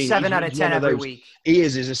know what I mean? He's a 7 out of 10 every week. He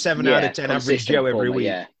is a 7 out of 10 average Joe every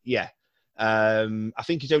week. Yeah. I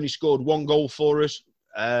think he's only scored 1 goal for us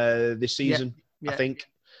this season, I think.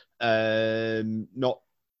 Not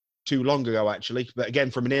too long ago, actually. But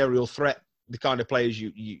again, from an aerial threat, the kind of players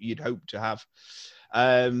you'd hope to have.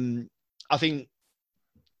 I think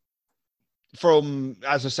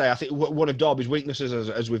as I say, I think one of Derby's weaknesses,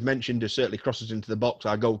 as we've mentioned, is certainly crosses into the box.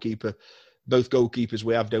 Our goalkeeper, both goalkeepers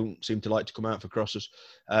we have don't seem to like to come out for crosses.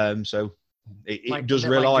 So it does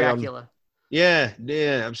rely on... Yeah,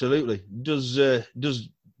 absolutely. Does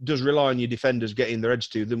rely on your defenders getting their heads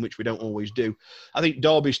to them, which we don't always do. I think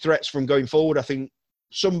Derby's threats from going forward, I think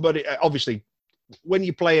somebody... Obviously, when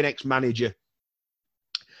you play an ex-manager,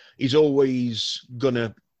 he's always going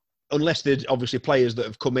to... Unless there's obviously players that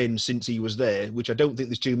have come in since he was there, which I don't think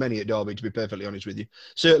there's too many at Derby, to be perfectly honest with you.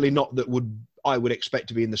 Certainly not that I would expect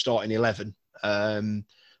to be in the starting 11.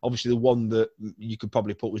 Obviously, the one that you could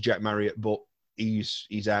probably put was Jack Marriott, but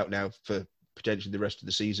he's out now for potentially the rest of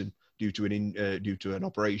the season due to an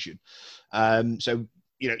operation. So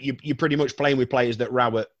you're pretty much playing with players that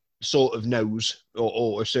Rowett sort of knows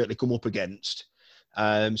or certainly come up against.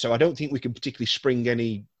 So I don't think we can particularly spring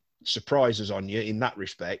any surprises on you in that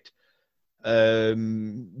respect. The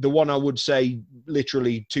one I would say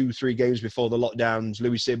literally 2-3 games before the lockdowns,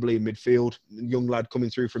 Louis Sibley in midfield, young lad coming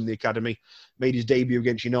through from the academy, made his debut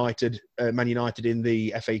against Man United in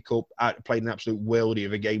the FA Cup, played an absolute worldie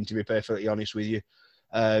of a game, to be perfectly honest with you.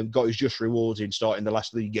 Got his just rewards in starting the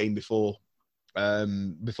last league game before the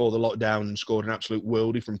lockdown and scored an absolute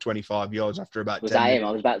worldie from 25 yards after about 10 minutes. Was that him?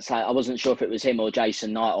 I was about to say, I wasn't sure if it was him or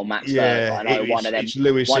Jason Knight or Max Bird, but I know one of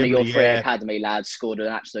Sibley, your 3 academy lads scored an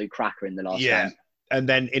absolute cracker in the last game. And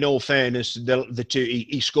then, in all fairness, the two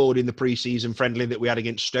he scored in the pre-season friendly that we had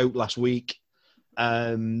against Stoke last week,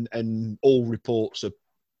 and all reports are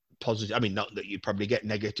positive. I mean, not that you'd probably get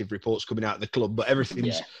negative reports coming out of the club, but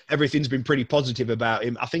everything's been pretty positive about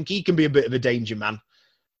him. I think he can be a bit of a danger man.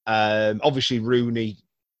 Obviously Rooney,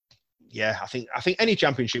 I think any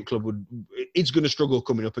championship club it's going to struggle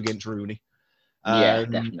coming up against Rooney.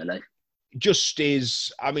 Definitely. Just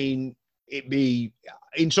is, I mean,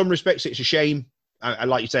 in some respects it's a shame. I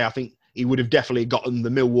like you say, I think he would have definitely gotten the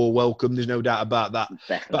Millwall welcome. There's no doubt about that.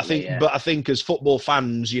 Definitely, but I think as football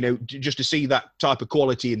fans, just to see that type of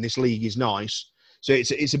quality in this league is nice. So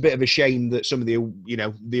it's a bit of a shame that some of the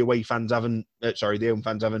away fans the home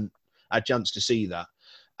fans haven't had a chance to see that.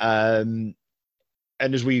 And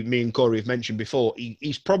as me and Corey have mentioned before,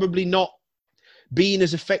 he's probably not being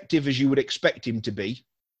as effective as you would expect him to be,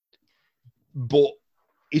 but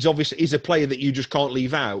he's a player that you just can't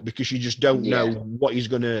leave out because you just don't know what he's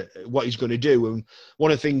gonna do. And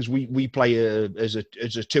one of the things we play as a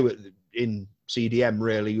two in CDM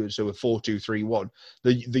really, so a 4-2-3-1.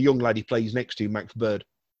 The young lad he plays next to, Max Bird,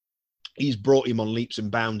 he's brought him on leaps and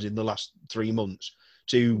bounds in the last 3 months.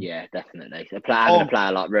 Definitely. Having a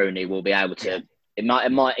player like Rooney will be able to. He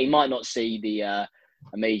might not see the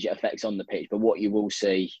immediate effects on the pitch, but what you will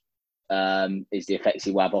see is the effects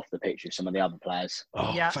he will have off the pitch with some of the other players.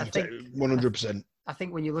 I think 100%. I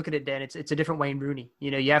think when you look at it, Dan, it's a different Wayne Rooney.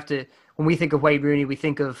 You have to. When we think of Wayne Rooney, we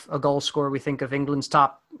think of a goal scorer. We think of England's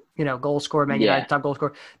top, goal scorer, Man United top goal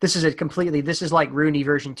scorer. This is like Rooney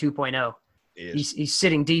version 2.0. He's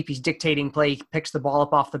sitting deep. He's dictating play. He picks the ball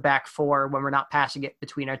up off the back 4 when we're not passing it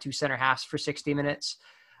between our 2 center halves for 60 minutes.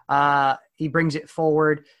 He brings it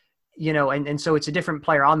forward, and so it's a different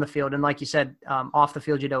player on the field. And like you said, off the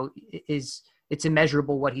field, it's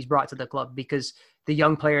immeasurable what he's brought to the club because the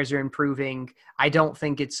young players are improving. I don't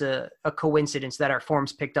think it's a coincidence that our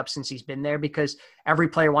form's picked up since he's been there because every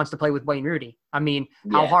player wants to play with Wayne Rooney. I mean,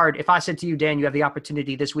 how hard, if I said to you, Dan, you have the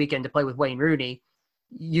opportunity this weekend to play with Wayne Rooney,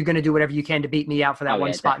 you're going to do whatever you can to beat me out for that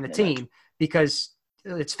one spot definitely. In the team because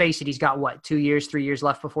let's face it, he's got 3 years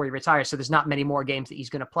left before he retires. So there's not many more games that he's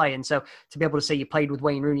going to play. And so to be able to say you played with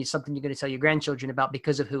Wayne Rooney is something you're going to tell your grandchildren about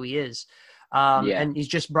because of who he is. And he's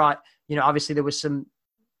just brought, obviously there was some,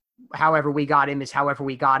 however we got him is however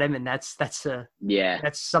we got him. And that's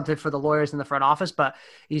something for the lawyers in the front office, but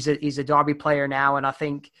he's a Derby player now. And I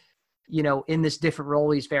think, in this different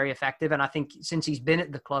role, he's very effective. And I think since he's been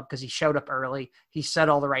at the club, because he showed up early, he said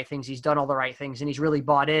all the right things, he's done all the right things, and he's really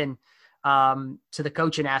bought in to the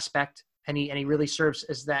coaching aspect. And he really serves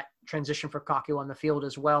as that transition for Kaku on the field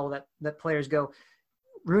as well, that players go,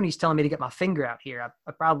 Rooney's telling me to get my finger out here.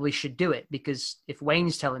 I probably should do it because if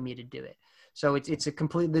Wayne's telling me to do it. So it's a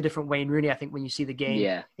completely different Wayne Rooney. I think when you see the game,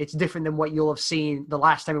 Yeah. it's different than what you'll have seen the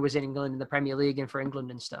last time it was in England in the Premier League and for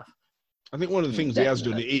England and stuff. I think one of the things he has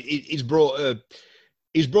done, he's brought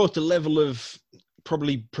a level of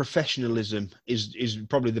probably professionalism is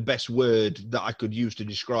probably the best word that I could use to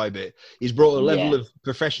describe it. He's brought a level of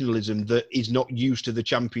professionalism that is not used to the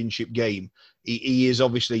Championship game. He is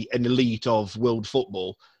obviously an elite of world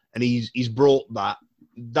football, and he's brought that.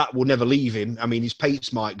 That will never leave him. I mean, his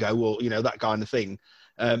pace might go, or that kind of thing.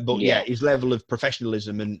 But his level of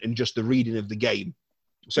professionalism and just the reading of the game.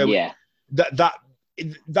 So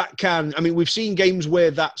that can. I mean, we've seen games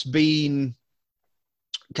where that's been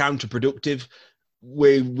counterproductive,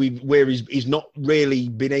 where he's not really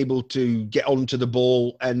been able to get onto the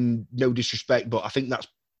ball, and no disrespect, but I think that's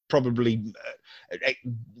probably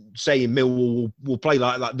saying Millwall will play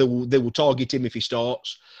like that. They will target him if he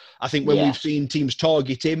starts. I think when we've seen teams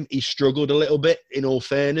target him, he's struggled a little bit, in all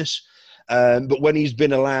fairness. But when he's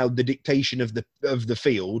been allowed the dictation of the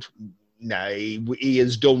field, he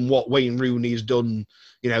has done what Wayne Rooney has done,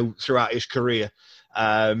 throughout his career.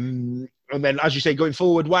 And then, as you say, going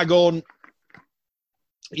forward, Waghorn.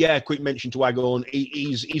 Yeah, quick mention to Waghorn.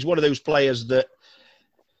 He's one of those players that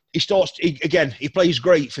he plays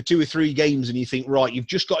great for 2 or 3 games, and you think, right, you've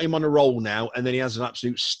just got him on a roll now, and then he has an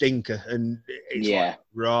absolute stinker, and it's like,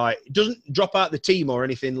 right, it doesn't drop out the team or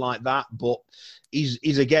anything like that, but he's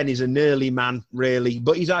an early man, really,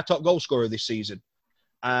 but he's our top goal scorer this season.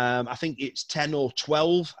 I think it's 10 or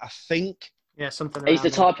 12, I think. Yeah, something. He's the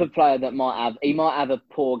type of player that might have a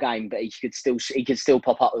poor game, but he could still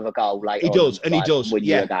pop up with a goal later. He does, and he does. Win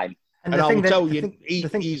you a game. And I will tell you,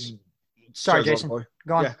 he's. Sorry, Jason.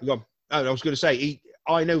 Go on. Yeah, go on. I was going to say,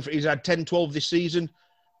 I know he's had 10, 12 this season.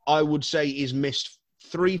 I would say he's missed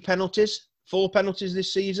 4 penalties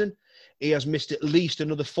this season. He has missed at least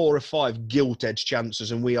another 4 or 5 gilt-edged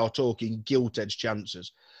chances, and we are talking gilt-edged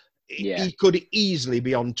chances. Yeah. He could easily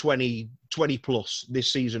be on 20 plus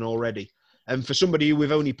this season already. And for somebody who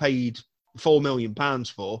we've only paid £4 million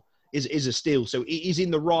for, is a steal. So he's in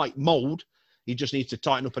the right mould. He just needs to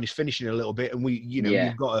tighten up on his finishing a little bit, and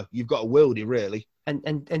you've got a worldie, really.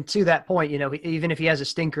 And to that point, even if he has a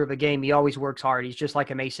stinker of a game, he always works hard. He's just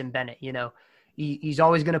like a Mason Bennett. He's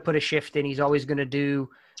always going to put a shift in. He's always going to do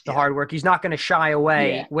the hard work. He's not going to shy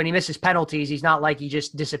away. Yeah. When he misses penalties, he's not like he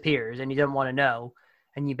just disappears and he doesn't want to know.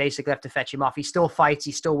 And you basically have to fetch him off. He still fights.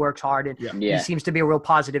 He still works hard. And he seems to be a real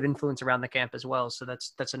positive influence around the camp as well. So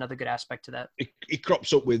that's another good aspect to that. He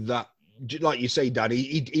crops up with that. Like you say, Dad,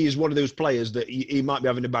 he is one of those players that he might be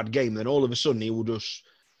having a bad game. Then all of a sudden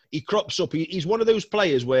he crops up. He's one of those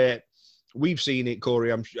players where we've seen it,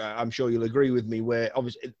 Corey. I'm sure you'll agree with me, where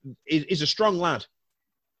obviously he's a strong lad.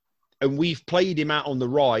 And we've played him out on the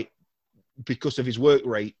right because of his work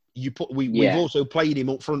rate. We've also played him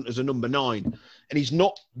up front as a number 9, and he's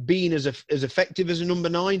not been as effective as a number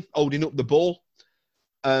 9 holding up the ball.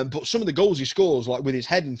 But some of the goals he scores, like with his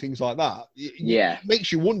head and things like that, it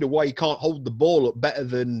makes you wonder why he can't hold the ball up better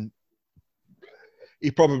than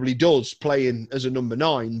he probably does playing as a number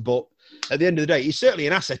 9. But at the end of the day, he's certainly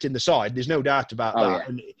an asset in the side. There's no doubt about that. Yeah.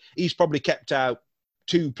 And he's probably kept out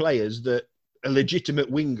 2 players that are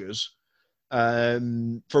legitimate wingers.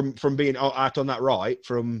 From being out on that right,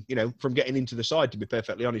 from getting into the side, to be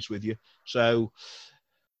perfectly honest with you. So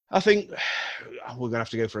I think we're going to have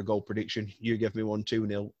to go for a goal prediction. You give me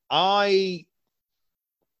 1-2-0. I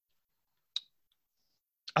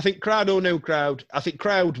think crowd or no crowd, I think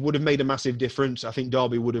crowd would have made a massive difference. I think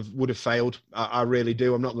Derby would have failed. I really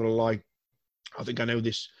do. I'm not going to lie. I think I know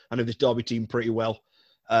this Derby team pretty well.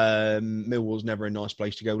 Millwall's never a nice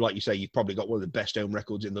place to go. Like you say, you've probably got one of the best home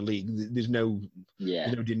records in the league. There's no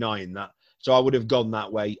denying that. So I would have gone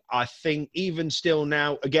that way. I think even still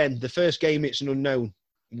now, again, the first game, it's an unknown.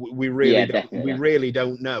 We really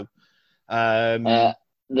don't know. I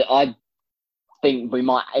think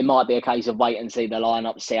it might be a case of wait and see the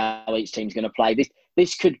lineup, see how each team's going to play.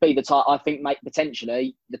 This could be the time. I think,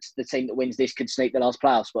 potentially the team that wins this could sneak the last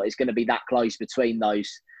playoff spot. It's going to be that close between those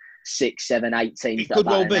 6, 7, 8 teams that are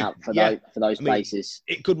batting out for those places.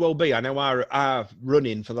 It could well be. I know our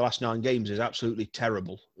run-in for the last 9 games is absolutely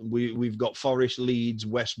terrible. We've got Forest, Leeds,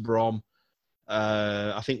 West Brom.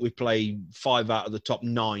 I think we've played 5 out of the top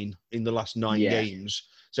 9 in the last 9 games.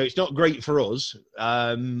 So it's not great for us.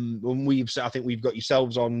 I think we've got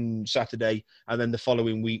yourselves on Saturday, and then the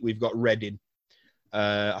following week we've got Reading,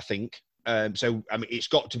 I think. So, I mean, it's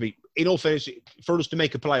got to be, in all fairness, for us to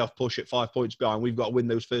make a playoff push at 5 points behind, we've got to win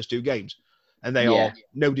those first 2 games. And they are,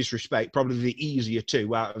 no disrespect, probably the easier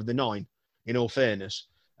 2 out of the 9, in all fairness.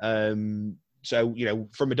 So,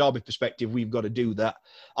 from a Derby perspective, we've got to do that.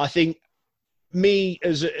 I think me,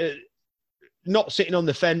 as not sitting on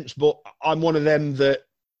the fence, but I'm one of them that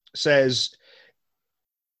says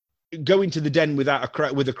going to the Den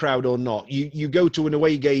without with a crowd or not, you go to an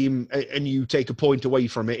away game and you take a point away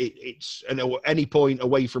from it. It's any point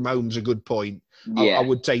away from home's a good point. Yeah. I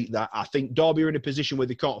would take that. I think Derby are in a position where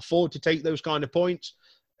they can't afford to take those kind of points.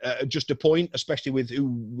 Just a point, especially with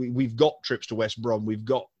who we've got trips to West Brom. We've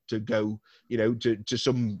got to go, to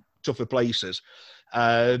some tougher places.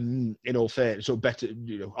 In all fairness, or better,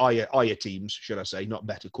 higher teams, should I say, not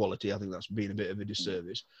better quality. I think that's been a bit of a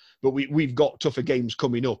disservice. But we've got tougher games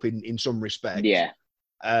coming up in some respects. Yeah.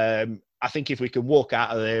 I think if we can walk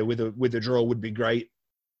out of there with a draw would be great.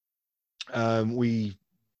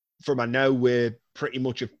 From I know, we're pretty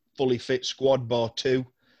much a fully fit squad, bar two.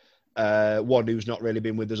 One who's not really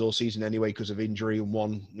been with us all season anyway because of injury, and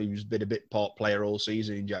one who's been a bit part player all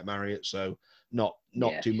season in Jack Marriott. So not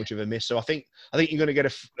too much of a miss. So I think you're going to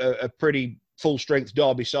get a pretty full strength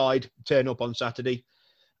Derby side turn up on Saturday.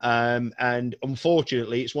 And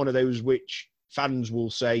unfortunately, it's one of those which fans will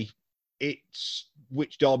say it's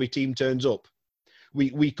which Derby team turns up.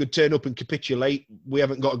 We could turn up and capitulate. We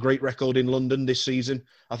haven't got a great record in London this season.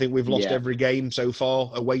 I think we've lost every game so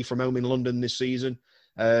far away from home in London this season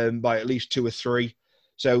by at least 2 or 3.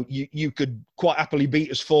 So you could quite happily beat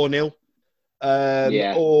us 4-0.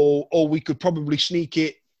 Or we could probably sneak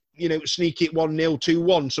it 1-0,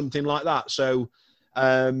 2-1, something like that. So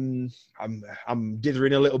I'm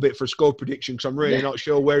dithering a little bit for a score prediction because I'm really not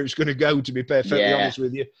sure where it's going to go, to be perfectly honest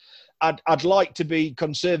with you. I'd like to be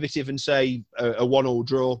conservative and say a 1-1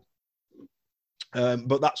 draw,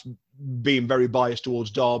 but that's being very biased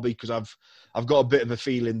towards Derby because I've got a bit of a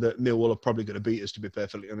feeling that Millwall are probably going to beat us, to be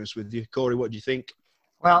perfectly honest with you. Corey, what do you think?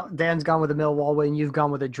 Well, Dan's gone with a Millwall win. You've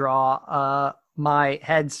gone with a draw. My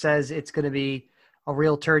head says it's going to be a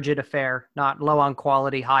real turgid affair, not low on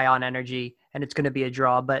quality, high on energy, and it's going to be a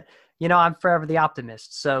draw. But, I'm forever the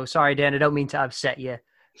optimist. So, sorry, Dan, I don't mean to upset you,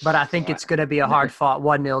 but I think it's going to be a hard-fought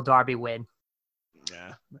 1-0 Derby win.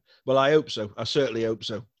 Yeah. Well, I hope so. I certainly hope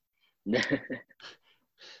so.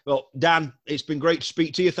 Well, Dan, it's been great to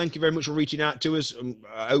speak to you. Thank you very much for reaching out to us.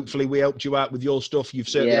 Hopefully we helped you out with your stuff. You've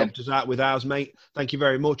certainly helped us out with ours, mate. Thank you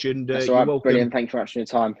very much. And That's you're all right. welcome. Brilliant. Thank you very much for your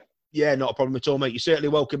time. Yeah, not a problem at all, mate. You're certainly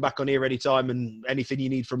welcome back on here anytime, and anything you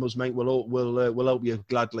need from us, mate, we'll help you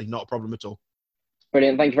gladly. Not a problem at all.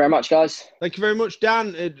 Brilliant. Thank you very much, guys. Thank you very much,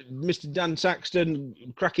 Dan. Mr. Dan Sexton,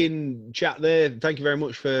 cracking chat there. Thank you very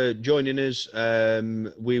much for joining us.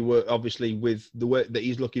 We were obviously with the work that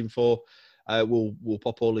he's looking for. We'll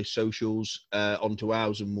pop all his socials onto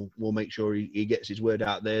ours, and we'll make sure he gets his word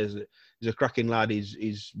out there. He's a cracking lad.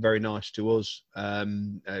 He's very nice to us.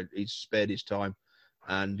 He's spared his time,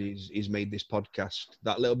 and he's made this podcast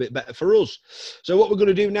that little bit better for us. So what we're going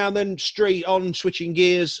to do now then, straight on, switching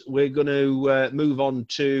gears, we're going to move on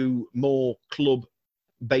to more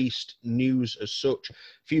club-based news as such. A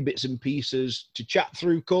few bits and pieces to chat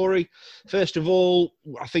through, Corey. First of all,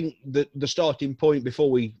 I think that the starting point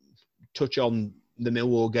before we touch on the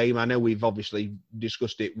Millwall game, I know we've obviously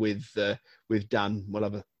discussed it with Dan. We'll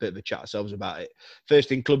have a bit of a chat ourselves about it.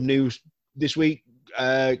 First in club news this week,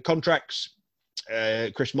 contracts.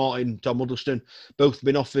 Chris Martin, Tom Huddleston, both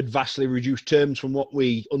been offered vastly reduced terms from what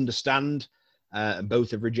we understand, and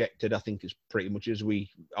both have rejected. I think it's pretty much as we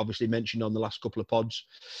obviously mentioned on the last couple of pods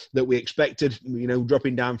that we expected,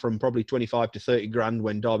 dropping down from probably 25 to 30 grand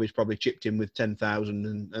when Derby's probably chipped in with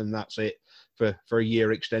 10,000 and that's it for a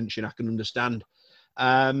year extension. I can understand.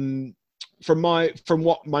 From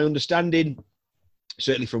what my understanding,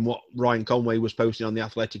 certainly from what Ryan Conway was posting on The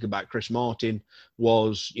Athletic about Chris Martin,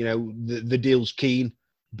 was, the deal's keen,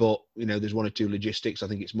 but, there's one or two logistics. I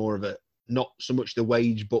think it's more of a, not so much the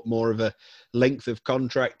wage, but more of a length of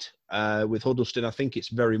contract. With Huddleston, I think it's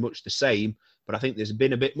very much the same, but I think there's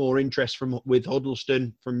been a bit more interest with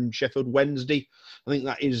Huddleston from Sheffield Wednesday. I think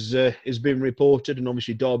that has been reported, and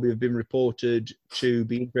obviously Derby have been reported to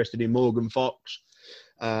be interested in Morgan Fox.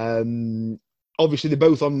 Obviously, they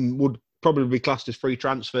both would probably be classed as free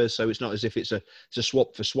transfers, so it's not as if it's a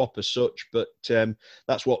swap for swap as such. But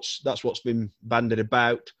that's what's been bandied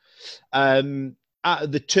about. Out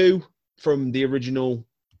of the two from the original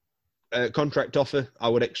contract offer, I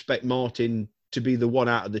would expect Martin to be the one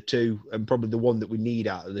out of the two, and probably the one that we need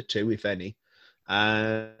out of the two, if any.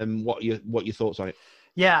 What are your thoughts on it?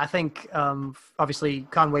 Yeah, I think obviously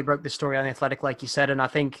Conway broke the story on The Athletic, like you said, and I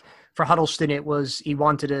think for Huddleston he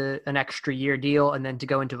wanted an extra year deal and then to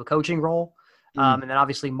go into a coaching role. And then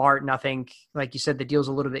obviously Martin, I think, like you said, the deal's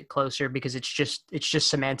a little bit closer because it's just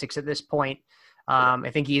semantics at this point. I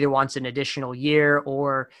think he either wants an additional year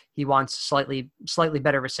or he wants slightly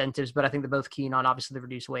better incentives, but I think they're both keen on obviously the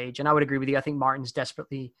reduced wage. And I would agree with you. I think Martin's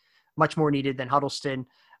desperately much more needed than Huddleston.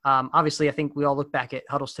 Obviously, I think we all look back at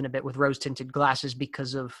Huddleston a bit with rose-tinted glasses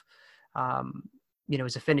because of,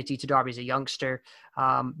 his affinity to Derby as a youngster.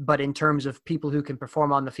 But in terms of people who can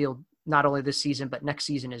perform on the field, not only this season, but next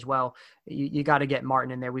season as well, you got to get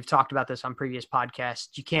Martin in there. We've talked about this on previous podcasts.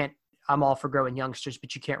 I'm all for growing youngsters,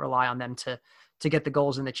 but you can't rely on them to get the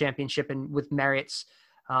goals in the championship. And with Marriott's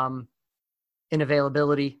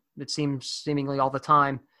inavailability, it seems seemingly all the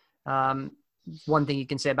time. One thing you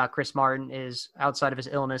can say about Chris Martin is outside of his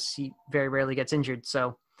illness, he very rarely gets injured.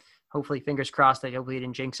 So hopefully, fingers crossed, that hopefully he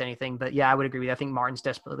didn't jinx anything. But yeah, I would agree with you. I think Martin's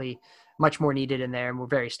desperately much more needed in there, and we're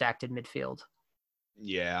very stacked in midfield.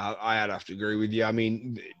 Yeah, I'd have to agree with you. I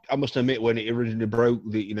mean, I must admit, when it originally broke,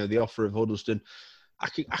 the offer of Huddleston, I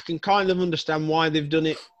can kind of understand why they've done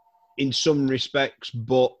it in some respects,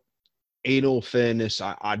 but in all fairness,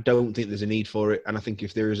 I don't think there's a need for it. And I think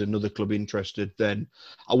if there is another club interested, then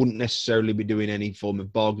I wouldn't necessarily be doing any form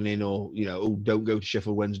of bargaining or, don't go to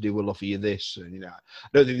Sheffield Wednesday, we'll offer you this. And, I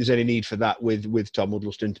don't think there's any need for that with Tom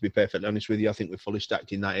Huddleston, to be perfectly honest with you. I think we're fully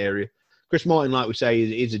stacked in that area. Chris Martin, like we say,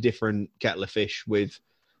 is a different kettle of fish with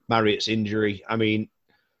Marriott's injury. I mean,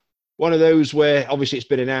 one of those where obviously it's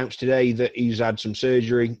been announced today that he's had some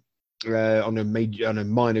surgery on a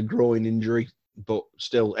minor groin injury. But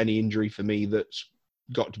still, any injury for me that's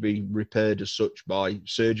got to be repaired as such by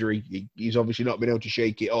surgery, he's obviously not been able to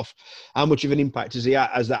shake it off. How much of an impact has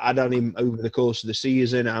that had on him over the course of the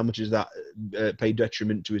season? How much has that paid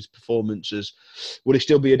detriment to his performances? Will he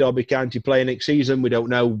still be a Derby County player next season? We don't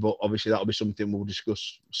know, but obviously that'll be something we'll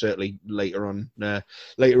discuss certainly later on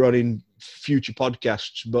in future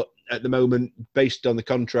podcasts. But at the moment, based on the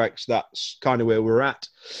contracts, that's kind of where we're at.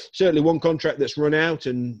 Certainly one contract that's run out,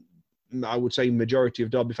 and I would say majority of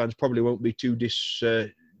Derby fans probably won't be too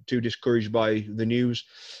discouraged by the news.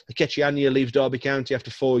 Akechi Anya leaves Derby County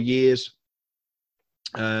after 4 years.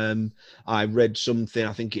 I read something,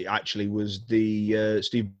 I think it actually was the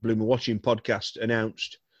Steve Bloomer Watching podcast,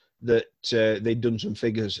 announced that they'd done some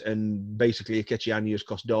figures, and basically Akechi Anya has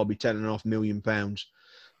cost Derby £10.5 million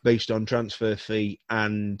based on transfer fee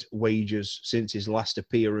and wages since his last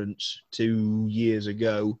appearance 2 years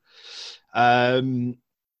ago.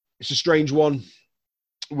 It's a strange one.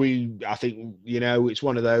 I think, it's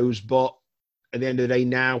one of those, but at the end of the day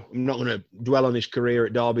now, I'm not going to dwell on his career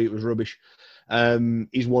at Derby. It was rubbish.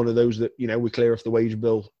 He's one of those that, we clear off the wage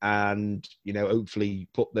bill and, hopefully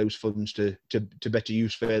put those funds to better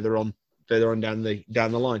use further on down the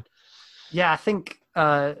line. Yeah, I think,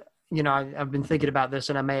 I've been thinking about this,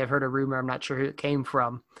 and I may have heard a rumor. I'm not sure who it came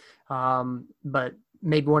from. But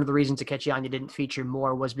maybe one of the reasons Akechi Anya didn't feature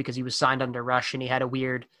more was because he was signed under Rush and he had a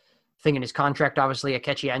weird thing in his contract. Obviously,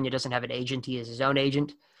 Akechi Anya doesn't have an agent. He is his own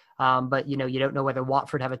agent. But, you don't know whether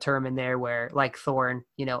Watford have a term in there where, like Thorne,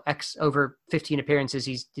 over 15 appearances,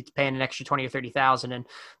 he's paying an extra 20 or 30,000. And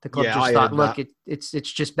the club just thought, look, it's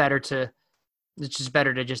just better to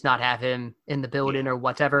just not have him in the building or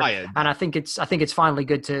whatever. And I think it's finally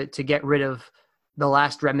good to get rid of the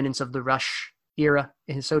last remnants of the Rush era,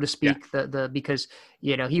 so to speak, because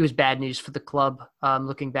he was bad news for the club.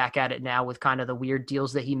 Looking back at it now with kind of the weird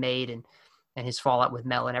deals that he made and his fallout with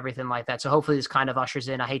Mel and everything like that. So hopefully this kind of ushers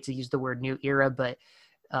in, I hate to use the word new era, but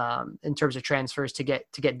in terms of transfers to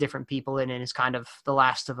get different people in, and it's kind of the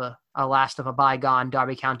last of a bygone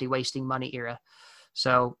Derby County wasting money era.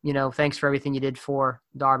 So, thanks for everything you did for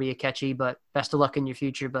Derby, Akechi, but best of luck in your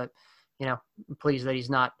future. But, pleased that he's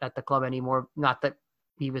not at the club anymore. Not that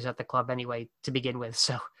he was at the club anyway to begin with.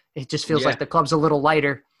 So it just feels like the club's a little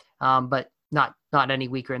lighter, but not any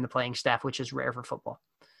weaker in the playing staff, which is rare for football.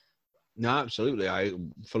 No, absolutely. I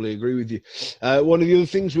fully agree with you. One of the other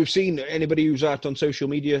things we've seen, anybody who's out on social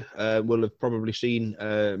media will have probably seen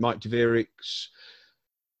Mike Deverik's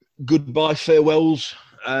goodbye farewells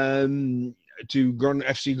to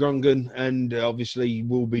FC Groningen, and obviously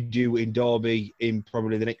will be due in Derby in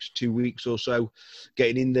probably the next 2 weeks or so.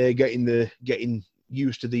 Getting in there, getting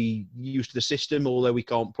used to the system, although we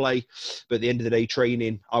can't play. But at the end of the day,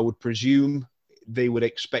 training, I would presume they would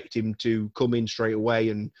expect him to come in straight away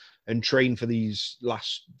and train for these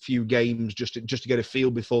last few games just to get a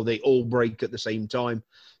feel before they all break at the same time.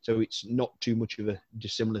 So it's not too much of a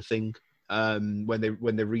dissimilar thing when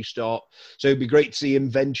they restart. So it'd be great to see him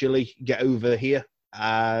eventually get over here.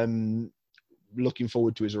 Looking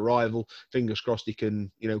forward to his arrival. Fingers crossed he can,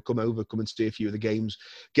 come and see a few of the games,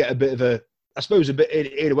 get a bit of a, I suppose, a bit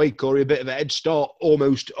in a way, Corey, a bit of a head start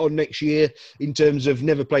almost on next year in terms of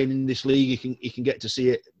never playing in this league. He can get to see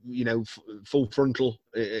it, full frontal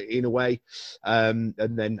in a way, and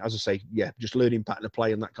then, as I say, just learning pattern of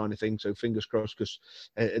play and that kind of thing. So fingers crossed, because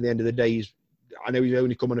at the end of the day, I know he's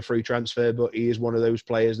only come on a free transfer, but he is one of those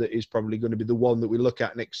players that is probably going to be the one that we look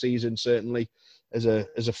at next season, certainly as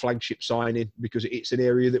a flagship signing, because it's an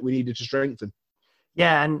area that we needed to strengthen.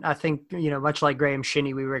 Yeah, and I think, much like Graham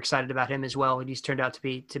Shinney, we were excited about him as well, and he's turned out to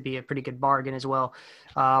be a pretty good bargain as well.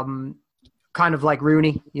 Kind of like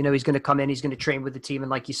Rooney, he's going to come in, he's going to train with the team, and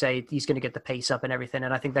like you say, he's going to get the pace up and everything,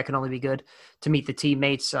 and I think that can only be good to meet the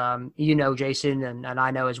teammates. Jason, and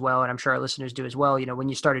I know as well, and I'm sure our listeners do as well, when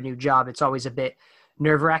you start a new job, it's always a bit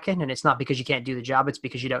nerve-wracking, and it's not because you can't do the job, it's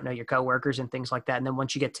because you don't know your coworkers and things like that, and then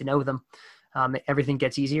once you get to know them, everything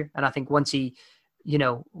gets easier. And I think once he,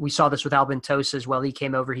 we saw this with Albin Tosa as well. He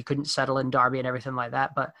came over, he couldn't settle in Derby and everything like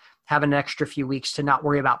that, but having an extra few weeks to not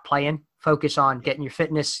worry about playing, focus on getting your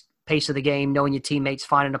fitness, pace of the game, knowing your teammates,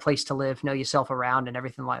 finding a place to live, know yourself around and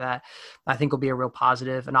everything like that, I think will be a real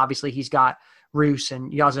positive. And obviously he's got Roos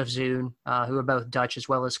and Jozef Zoon, who are both Dutch, as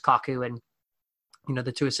well as Kaku and,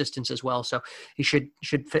 the two assistants as well. So he should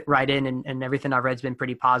fit right in, and everything I've read has been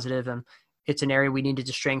pretty positive. And it's an area we needed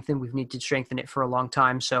to strengthen. We've needed to strengthen it for a long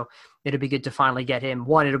time. So it'll be good to finally get him.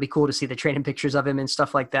 One, it'll be cool to see the training pictures of him and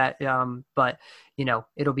stuff like that. But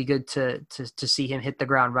it'll be good to see him hit the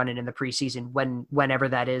ground running in the preseason whenever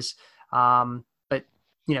that is. But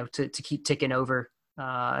to keep ticking over,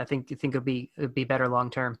 I think it'll be better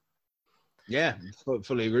long-term. Yeah,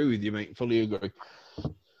 fully agree with you, mate. Fully agree.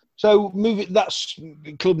 So that's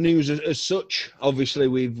club news as such. Obviously,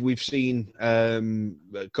 we've seen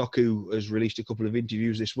Kaku has released a couple of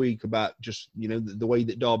interviews this week about just the way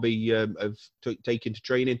that Derby have taken to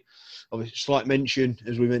training. Obviously, slight mention,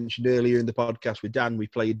 as we mentioned earlier in the podcast with Dan, we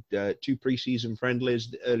played 2 pre-season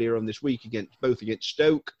friendlies earlier on this week both against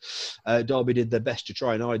Stoke. Derby did their best to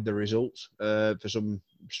try and hide the results for some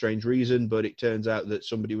strange reason, but it turns out that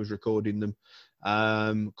somebody was recording them.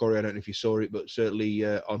 Corey, I don't know if you saw it, but certainly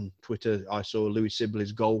on Twitter I saw Lewis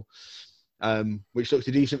Sibley's goal, which looked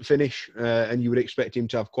a decent finish, and you would expect him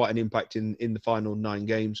to have quite an impact in the final 9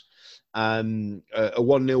 games. A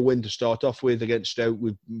 1-0 win to start off with against Stoke.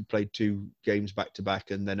 We played 2 games back to back,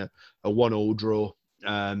 and then a 1-1 draw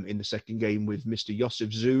in the second game with Mr.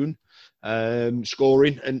 Jozef Zoon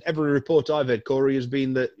scoring. And every report I've heard, Corey, has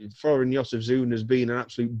been that foreign Jozef Zoon has been an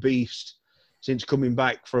absolute beast since coming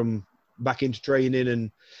back into training,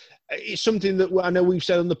 and it's something that I know we've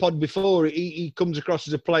said on the pod before. He comes across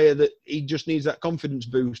as a player that he just needs that confidence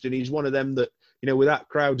boost, and he's one of them that without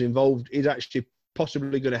crowds involved is actually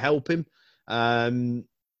possibly going to help him. And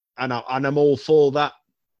I'm all for that.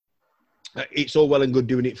 It's all well and good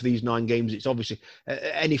doing it for these 9 games. It's obviously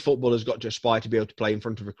any footballer's got to aspire to be able to play in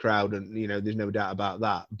front of a crowd, and there's no doubt about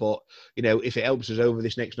that. But if it helps us over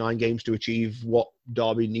this next 9 games to achieve what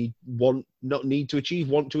Derby want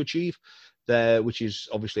to achieve, there, which is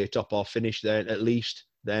obviously a top half finish there at least,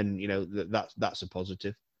 then that's a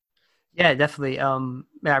positive. Yeah, definitely.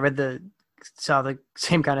 I saw the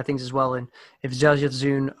same kind of things as well. And if Jozef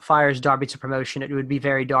Zoon fires Derby to promotion, it would be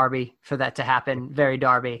very Derby for that to happen. Very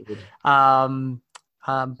Derby. But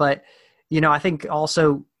I think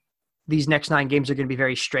also these next 9 games are going to be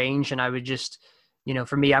very strange. And I would just,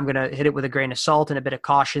 for me, I'm going to hit it with a grain of salt and a bit of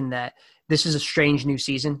caution that this is a strange new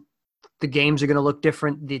season. The games are going to look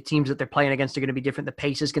different. The teams that they're playing against are going to be different. The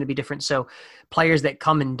pace is going to be different. So players that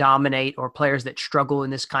come and dominate, or players that struggle in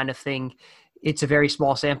this kind of thing, it's a very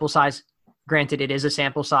small sample size. Granted, it is a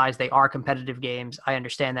sample size. They are competitive games. I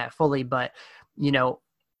understand that fully. But,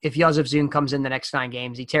 if Jozef Zoon comes in the next 9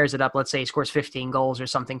 games, he tears it up, let's say he scores 15 goals or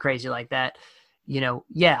something crazy like that,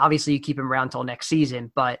 obviously you keep him around till next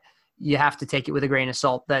season, but you have to take it with a grain of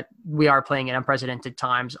salt that we are playing in unprecedented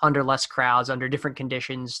times, under less crowds, under different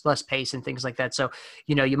conditions, less pace and things like that. So,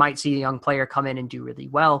 you might see a young player come in and do really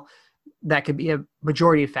well. That could be a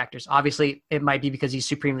majority of factors. Obviously, it might be because he's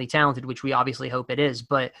supremely talented, which we obviously hope it is.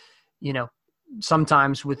 But,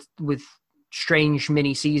 sometimes with strange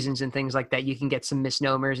mini seasons and things like that, you can get some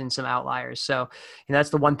misnomers and some outliers. So that's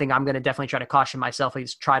the one thing I'm going to definitely try to caution myself,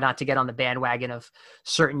 is try not to get on the bandwagon of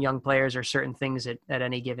certain young players or certain things at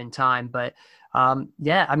any given time. But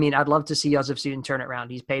I'd love to see Jozef Zoon turn it around.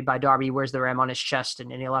 He's paid by Derby, he wears the Ram on his chest,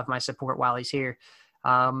 and he'll have my support while he's here.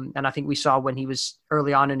 And I think we saw when he was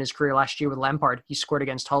early on in his career last year with Lampard, he scored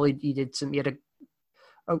against Hull. He had a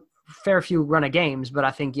fair few run of games, but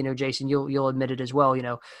I think, Jason, you'll admit it as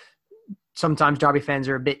well. Sometimes Derby fans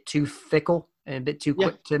are a bit too fickle and a bit too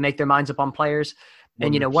quick to make their minds up on players.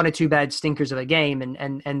 And, 1 or 2 bad stinkers of a game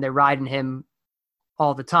and they're riding him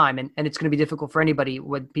all the time. And it's going to be difficult for anybody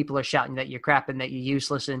when people are shouting that you're crap and that you're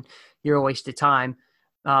useless and you're a waste of time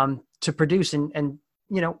to produce. And,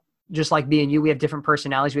 just like me and you, we have different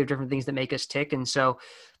personalities. We have different things that make us tick. And so,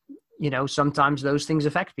 sometimes those things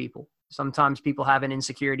affect people. Sometimes people have an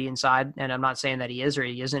insecurity inside, and I'm not saying that he is or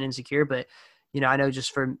he isn't insecure, but, I know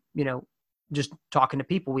just from, just talking to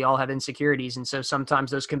people, we all have insecurities. And so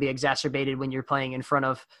sometimes those can be exacerbated when you're playing in front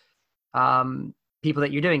of people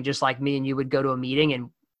that you're doing, just like me and you would go to a meeting and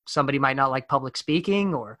somebody might not like public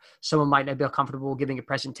speaking, or someone might not be comfortable giving a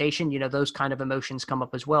presentation. Those kind of emotions come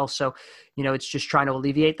up as well. So, it's just trying to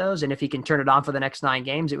alleviate those. And if he can turn it on for the next 9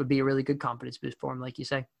 games, it would be a really good confidence boost for him, like you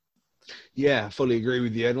say. Yeah, I fully agree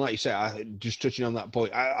with you. And like you say, just touching on that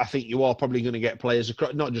point, I think you are probably going to get players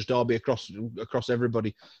across, not just Derby, across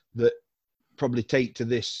everybody, that probably take to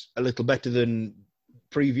this a little better than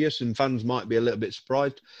previous, and fans might be a little bit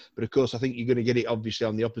surprised. But of course, I think you're going to get it obviously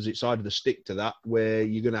on the opposite side of the stick to that, where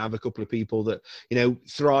you're going to have a couple of people that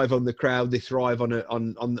thrive on the crowd, they thrive on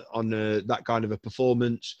that kind of a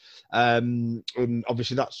performance, and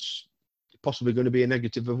obviously that's possibly going to be a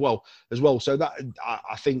negative as well. So that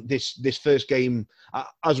I think this first game,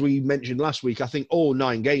 as we mentioned last week, I think all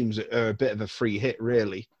 9 games are a bit of a free hit,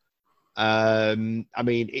 really. I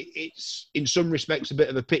mean, it's in some respects a bit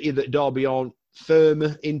of a pity that Derby aren't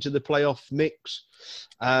firmer into the playoff mix,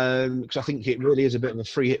 because I think it really is a bit of a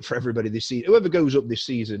free hit for everybody this season. Whoever goes up this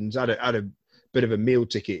season's had a bit of a meal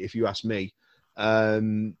ticket, if you ask me.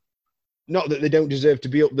 Not that they don't deserve to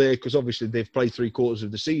be up there, because obviously they've played 3/4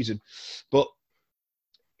 of the season, but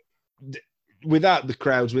without the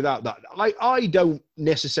crowds, without that, I don't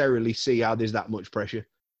necessarily see how there's that much pressure.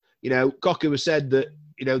 Cocker has said that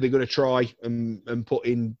they're going to try and put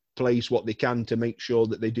in place what they can to make sure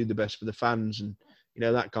that they do the best for the fans, and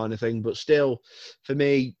that kind of thing. But still, for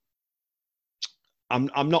me,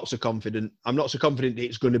 I'm not so confident. I'm not so confident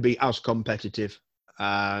it's going to be as competitive.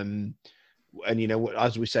 And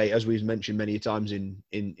as we've mentioned many times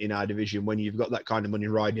in our division, when you've got that kind of money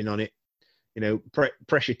riding on it,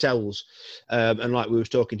 pressure tells. And like we was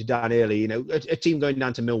talking to Dan earlier, a team going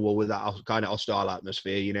down to Millwall with that kind of hostile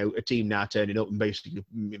atmosphere, a team now turning up and basically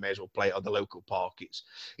you may as well play it on the local park.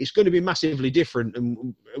 It's going to be massively different,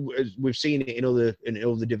 and we've seen it in other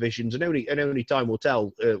divisions, and only time will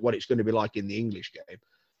tell what it's going to be like in the English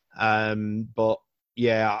game. But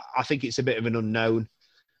yeah, I think it's a bit of an unknown.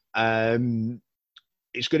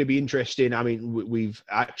 It's going to be interesting. I mean, we've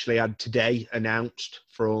actually had today announced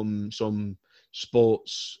from some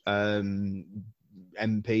sports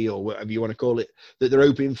MP or whatever you want to call it, that they're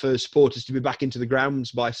hoping for supporters to be back into the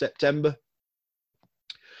grounds by September.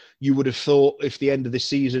 You would have thought if the end of this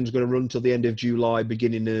season is going to run till the end of July,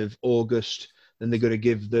 beginning of August, then they're going to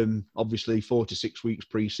give them obviously 4 to 6 weeks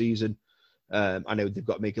pre-season. I know they've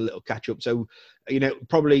got to make a little catch up. So,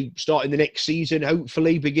 probably starting the next season,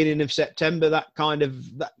 hopefully beginning of September, that kind of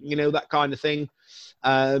thing.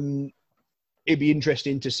 It'd be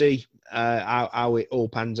interesting to see how it all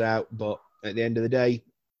pans out. But at the end of the day,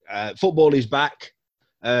 football is back,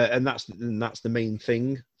 and that's the main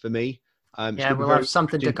thing for me. We'll have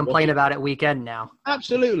something to complain about at weekend now.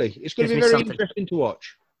 Absolutely. It's going to be very interesting to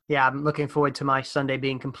watch. Yeah, I'm looking forward to my Sunday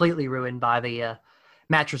being completely ruined by the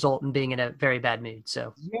match result and being in a very bad mood.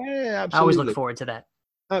 So yeah, absolutely. I always look forward to that.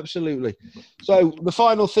 Absolutely. So the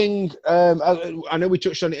final thing, I know we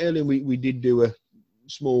touched on it earlier. We did do a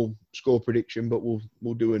small score prediction, but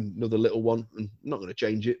we'll do another little one. I'm not going to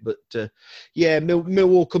change it, but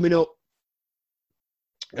Millwall coming up.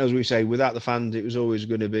 As we say, without the fans, it was always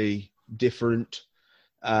going to be different.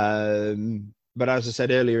 But as I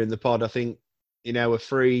said earlier in the pod, I think a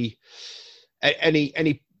free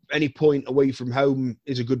any point away from home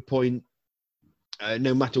is a good point,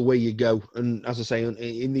 no matter where you go. And as I say,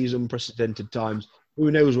 in these unprecedented times,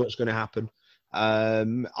 who knows what's going to happen?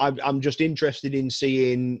 I'm just interested in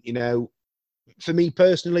seeing, for me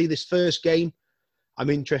personally, this first game, I'm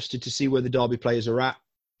interested to see where the Derby players are at.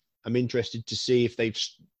 I'm interested to see if they've,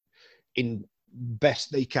 in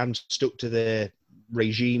best they can, stuck to their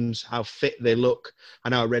regimes, how fit they look. I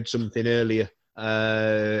know I read something earlier.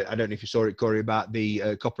 I don't know if you saw it, Corey, about the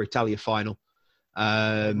Coppa Italia final.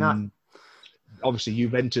 Obviously,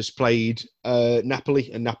 Juventus played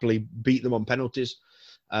Napoli, and Napoli beat them on penalties.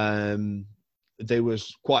 There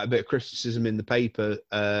was quite a bit of criticism in the paper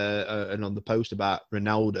and on the post about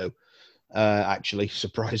Ronaldo. Actually,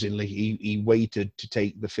 surprisingly, he waited to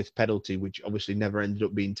take the 5th penalty, which obviously never ended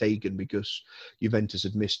up being taken because Juventus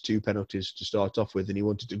had missed 2 penalties to start off with, and he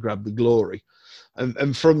wanted to grab the glory.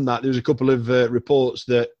 And from that, there's a couple of reports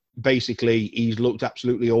that basically he's looked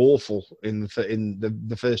absolutely awful in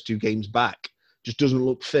the first 2 games back. Just doesn't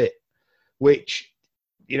look fit, which,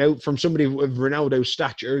 from somebody with Ronaldo's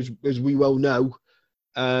stature, as we well know,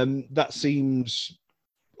 that seems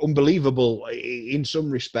unbelievable in some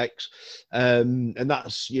respects, and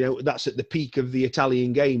that's at the peak of the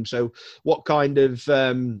Italian game. So what kind of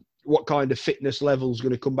what kind of fitness level is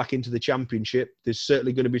going to come back into the Championship. There's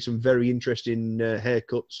certainly going to be some very interesting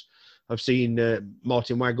haircuts. I've seen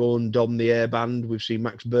Martin Waghorn don the hairband. We've seen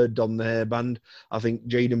Max Bird don the hairband. I think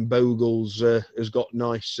Jaden Bogle's has got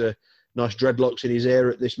nice dreadlocks in his hair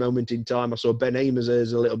at this moment in time. I saw Ben Hamer's hair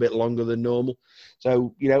is a little bit longer than normal.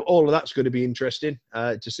 So, all of that's going to be interesting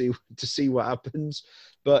to see what happens.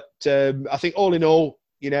 But I think all in all,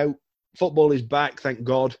 football is back, thank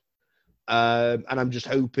God. And I'm just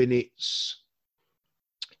hoping it's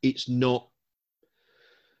not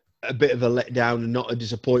a bit of a letdown and not a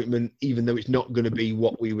disappointment, even though it's not going to be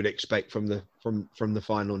what we would expect from the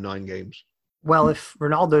final 9 games. Well, if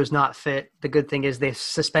Ronaldo's not fit, the good thing is they've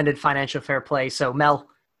suspended financial fair play. So Mel,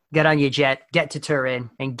 get on your jet, get to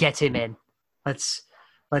Turin, and get him in. Let's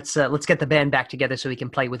get the band back together so we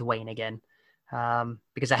can play with Wayne again.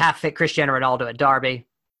 Because a half-fit Cristiano Ronaldo at Derby,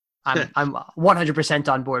 I'm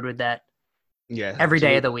 100% on board with that. Yeah, every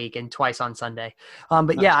day of the week and twice on Sunday.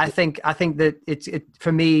 But yeah, I think that it's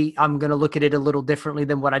for me, I'm going to look at it a little differently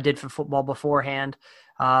than what I did for football beforehand.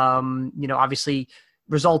 Obviously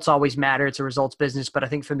results always matter. It's a results business, but I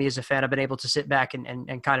think for me as a fan, I've been able to sit back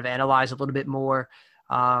and kind of analyze a little bit more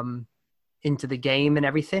into the game and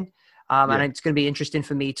everything. And it's going to be interesting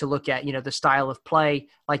for me to look at, the style of play,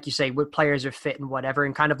 like you say, what players are fit and whatever,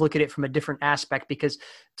 and kind of look at it from a different aspect, because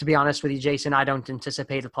to be honest with you, Jason, I don't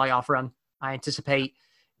anticipate a playoff run. I anticipate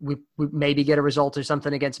we maybe get a result or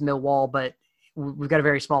something against Millwall, but we've got a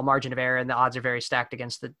very small margin of error and the odds are very stacked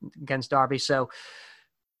against Derby. So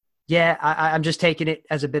yeah, I'm just taking it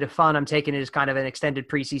as a bit of fun. I'm taking it as kind of an extended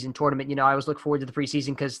preseason tournament. I always look forward to the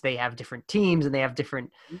preseason because they have different teams and they have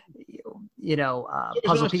different,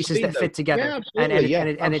 puzzle pieces that fit together, and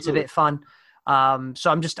it's a bit fun. So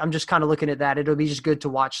I'm just kind of looking at that. It'll be just good to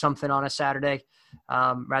watch something on a Saturday,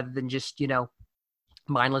 rather than just,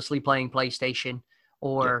 mindlessly playing PlayStation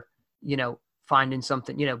or, finding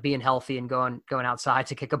something, being healthy and going outside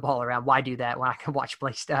to kick a ball around. Why do that when I can watch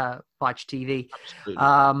TV?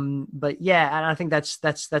 But yeah, and I think that's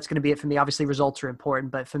going to be it for me. Obviously results are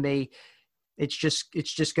important, but for me, it's just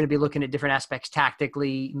going to be looking at different aspects,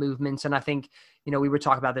 tactically, movements. And I think, we were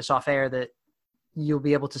talking about this off air, that you'll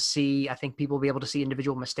be able to see, I think people will be able to see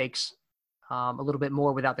individual mistakes a little bit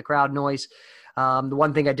more without the crowd noise. The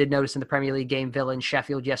one thing I did notice in the Premier League game, Villa and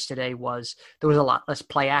Sheffield yesterday, was there was a lot less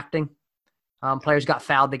play acting. Players got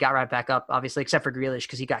fouled, they got right back up, obviously, except for Grealish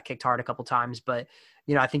because he got kicked hard a couple times. But,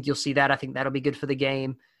 I think you'll see that. I think that'll be good for the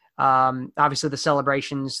game. Obviously, the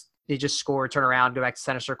celebrations, they just score, turn around, go back to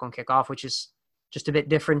center circle and kick off, which is just a bit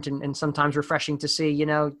different and sometimes refreshing to see,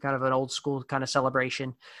 kind of an old school kind of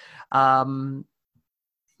celebration.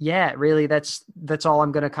 Yeah, really, that's all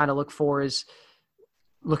I'm going to kind of look for, is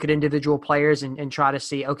look at individual players and try to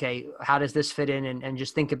see, okay, how does this fit in? And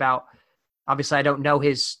just think about, obviously I don't know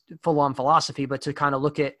his full-on philosophy, but to kind of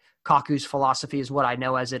look at Kaku's philosophy is what I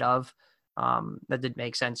know as it of. That did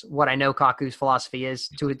make sense. What I know Kaku's philosophy is,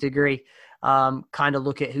 to a degree, kind of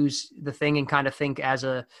look at who's the thing and kind of think as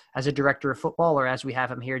a director of football, or as we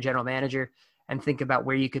have him here, general manager, and think about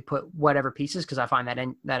where you could put whatever pieces, because I find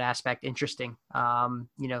that aspect interesting.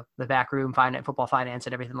 The backroom finance, football finance,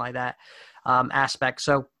 and everything like that aspect.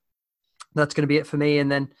 So that's going to be it for me.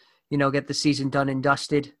 And then, get the season done and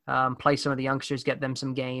dusted, play some of the youngsters, get them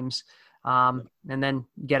some games, and then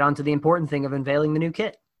get on to the important thing of unveiling the new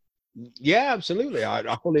kit. Yeah, absolutely.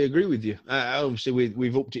 I fully agree with you. Obviously,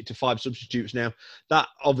 we've upped it to 5 substitutes now. That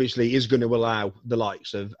obviously is going to allow the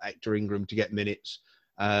likes of Hector Ingram to get minutes.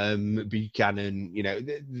 Buchanan,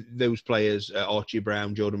 those players, Archie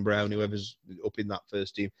Brown, Jordan Brown, whoever's up in that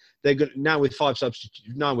first team, they're going now with 5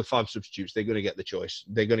 substitutes. They're going to get the choice.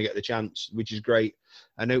 They're going to get the chance, which is great,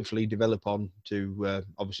 and hopefully develop on to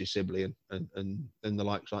obviously Sibley and the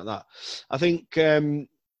likes like that. I think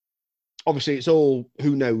obviously it's all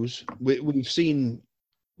who knows. We've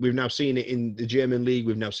now seen it in the German league.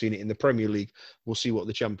 We've now seen it in the Premier League. We'll see what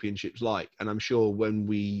the Championship's like. And I'm sure when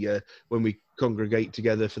we congregate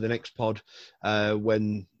together for the next pod,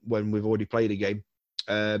 when we've already played a game,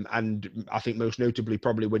 and I think most notably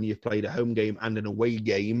probably when you've played a home game and an away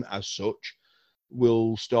game as such,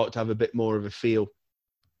 we'll start to have a bit more of a feel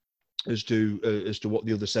as to what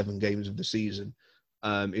the other 7 games of the season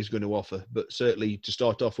is going to offer. But certainly to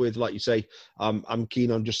start off with, like you say, I'm keen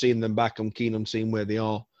on just seeing them back. I'm keen on seeing where they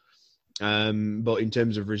are. But in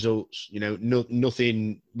terms of results,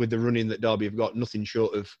 nothing with the running that Derby have got, nothing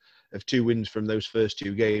short of 2 wins from those first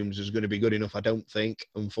 2 games is going to be good enough, I don't think,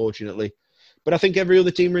 unfortunately. But I think every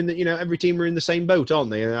other team are in every team are in the same boat,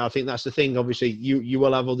 aren't they? And I think that's the thing. Obviously, you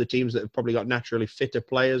will have other teams that have probably got naturally fitter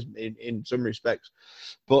players in some respects,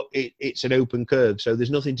 but it's an open curve. So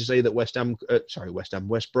there's nothing to say that West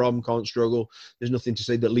Brom can't struggle. There's nothing to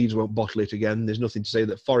say that Leeds won't bottle it again. There's nothing to say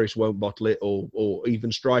that Forest won't bottle it or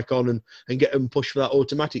even strike on and get them pushed for that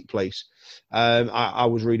automatic place. I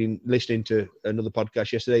was listening to another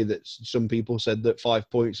podcast yesterday that some people said that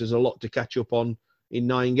 5 points is a lot to catch up on in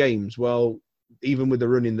 9 games. Well, even with the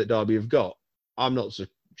running that Derby have got, I'm not so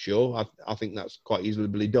sure. I think that's quite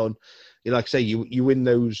easily done. Like I say, you win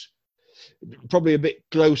those probably a bit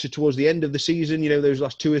closer towards the end of the season, those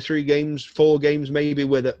last 2 or 3 games, 4 games maybe,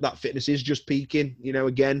 where that fitness is just peaking.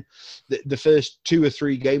 Again, the first 2 or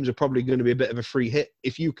 3 games are probably going to be a bit of a free hit.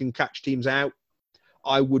 If you can catch teams out,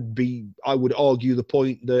 I would argue the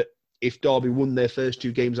point that if Derby won their first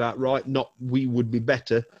 2 games outright, we would be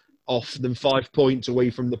better off than 5 points away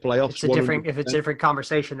from the playoffs. It's a different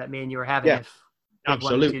conversation that me and you were having. Yeah,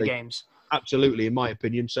 absolutely. 1 or 2 games. Absolutely, in my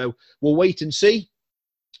opinion. So we'll wait and see.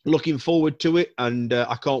 Looking forward to it, and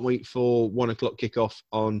I can't wait for 1 o'clock kickoff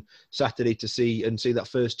on Saturday to see that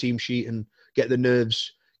first team sheet and get the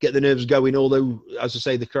nerves going. Although, as I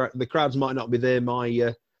say, the crowds might not be there.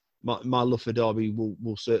 My love for Derby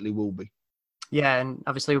will certainly be. Yeah, and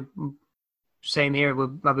obviously, same here.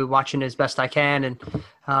 I'll be watching as best I can, and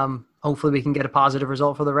hopefully we can get a positive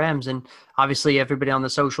result for the Rams. And obviously, everybody on the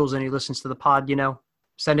socials and who listens to the pod,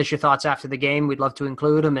 send us your thoughts after the game. We'd love to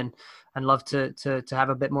include them and love to have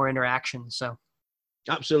a bit more interaction. So,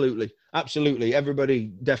 absolutely.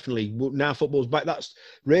 Everybody definitely. Now football's back. That's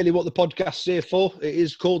really what the podcast's here for. It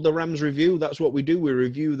is called the Rams Review. That's what we do. We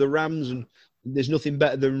review the Rams, and there's nothing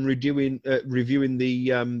better than reviewing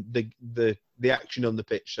the action on the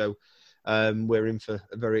pitch. So. We're in for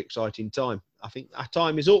a very exciting time. I think our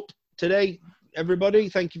time is up today, everybody.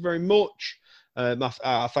 Thank you very much.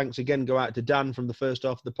 Thanks again go out to Dan from the first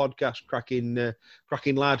half of the podcast. Cracking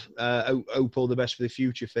lad. Hope all the best for the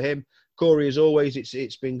future for him. Corey, as always,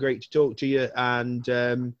 it's been great to talk to you. And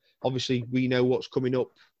obviously, we know what's coming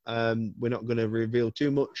up. We're not going to reveal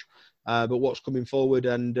too much, but what's coming forward.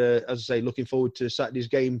 And as I say, looking forward to Saturday's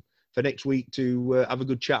game for next week to have a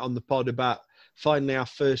good chat on the pod about finally our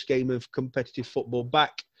first game of competitive football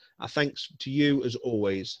back. Thanks to you as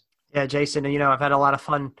always. Yeah, Jason, I've had a lot of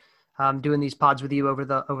fun doing these pods with you over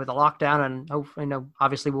the lockdown, and hopefully,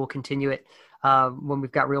 obviously we'll continue it when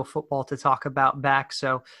we've got real football to talk about back.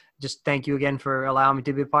 So just thank you again for allowing me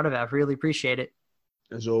to be a part of it. I really appreciate it.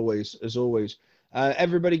 As always.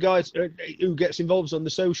 Everybody, guys, who gets involved on the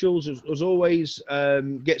socials, as always,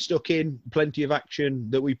 get stuck in. Plenty of action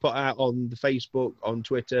that we put out on the Facebook, on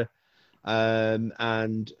Twitter.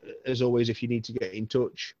 And as always, if you need to get in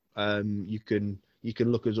touch, you can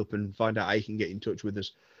look us up and find out how you can get in touch with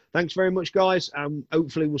us. Thanks very much, guys, and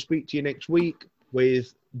hopefully we'll speak to you next week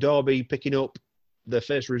with Derby picking up the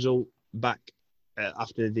first result back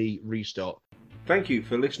after the restart. Thank you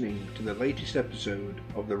for listening to the latest episode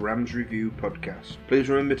of the Rams Review podcast. Please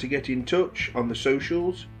remember to get in touch on the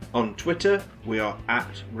socials. On Twitter, we are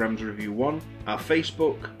at Rams Review 1. Our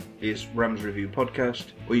Facebook is Rams Review Podcast,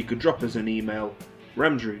 or you could drop us an email,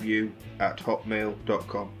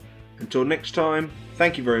 ramsreview@hotmail.com. Until next time,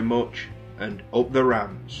 thank you very much, and up the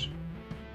Rams.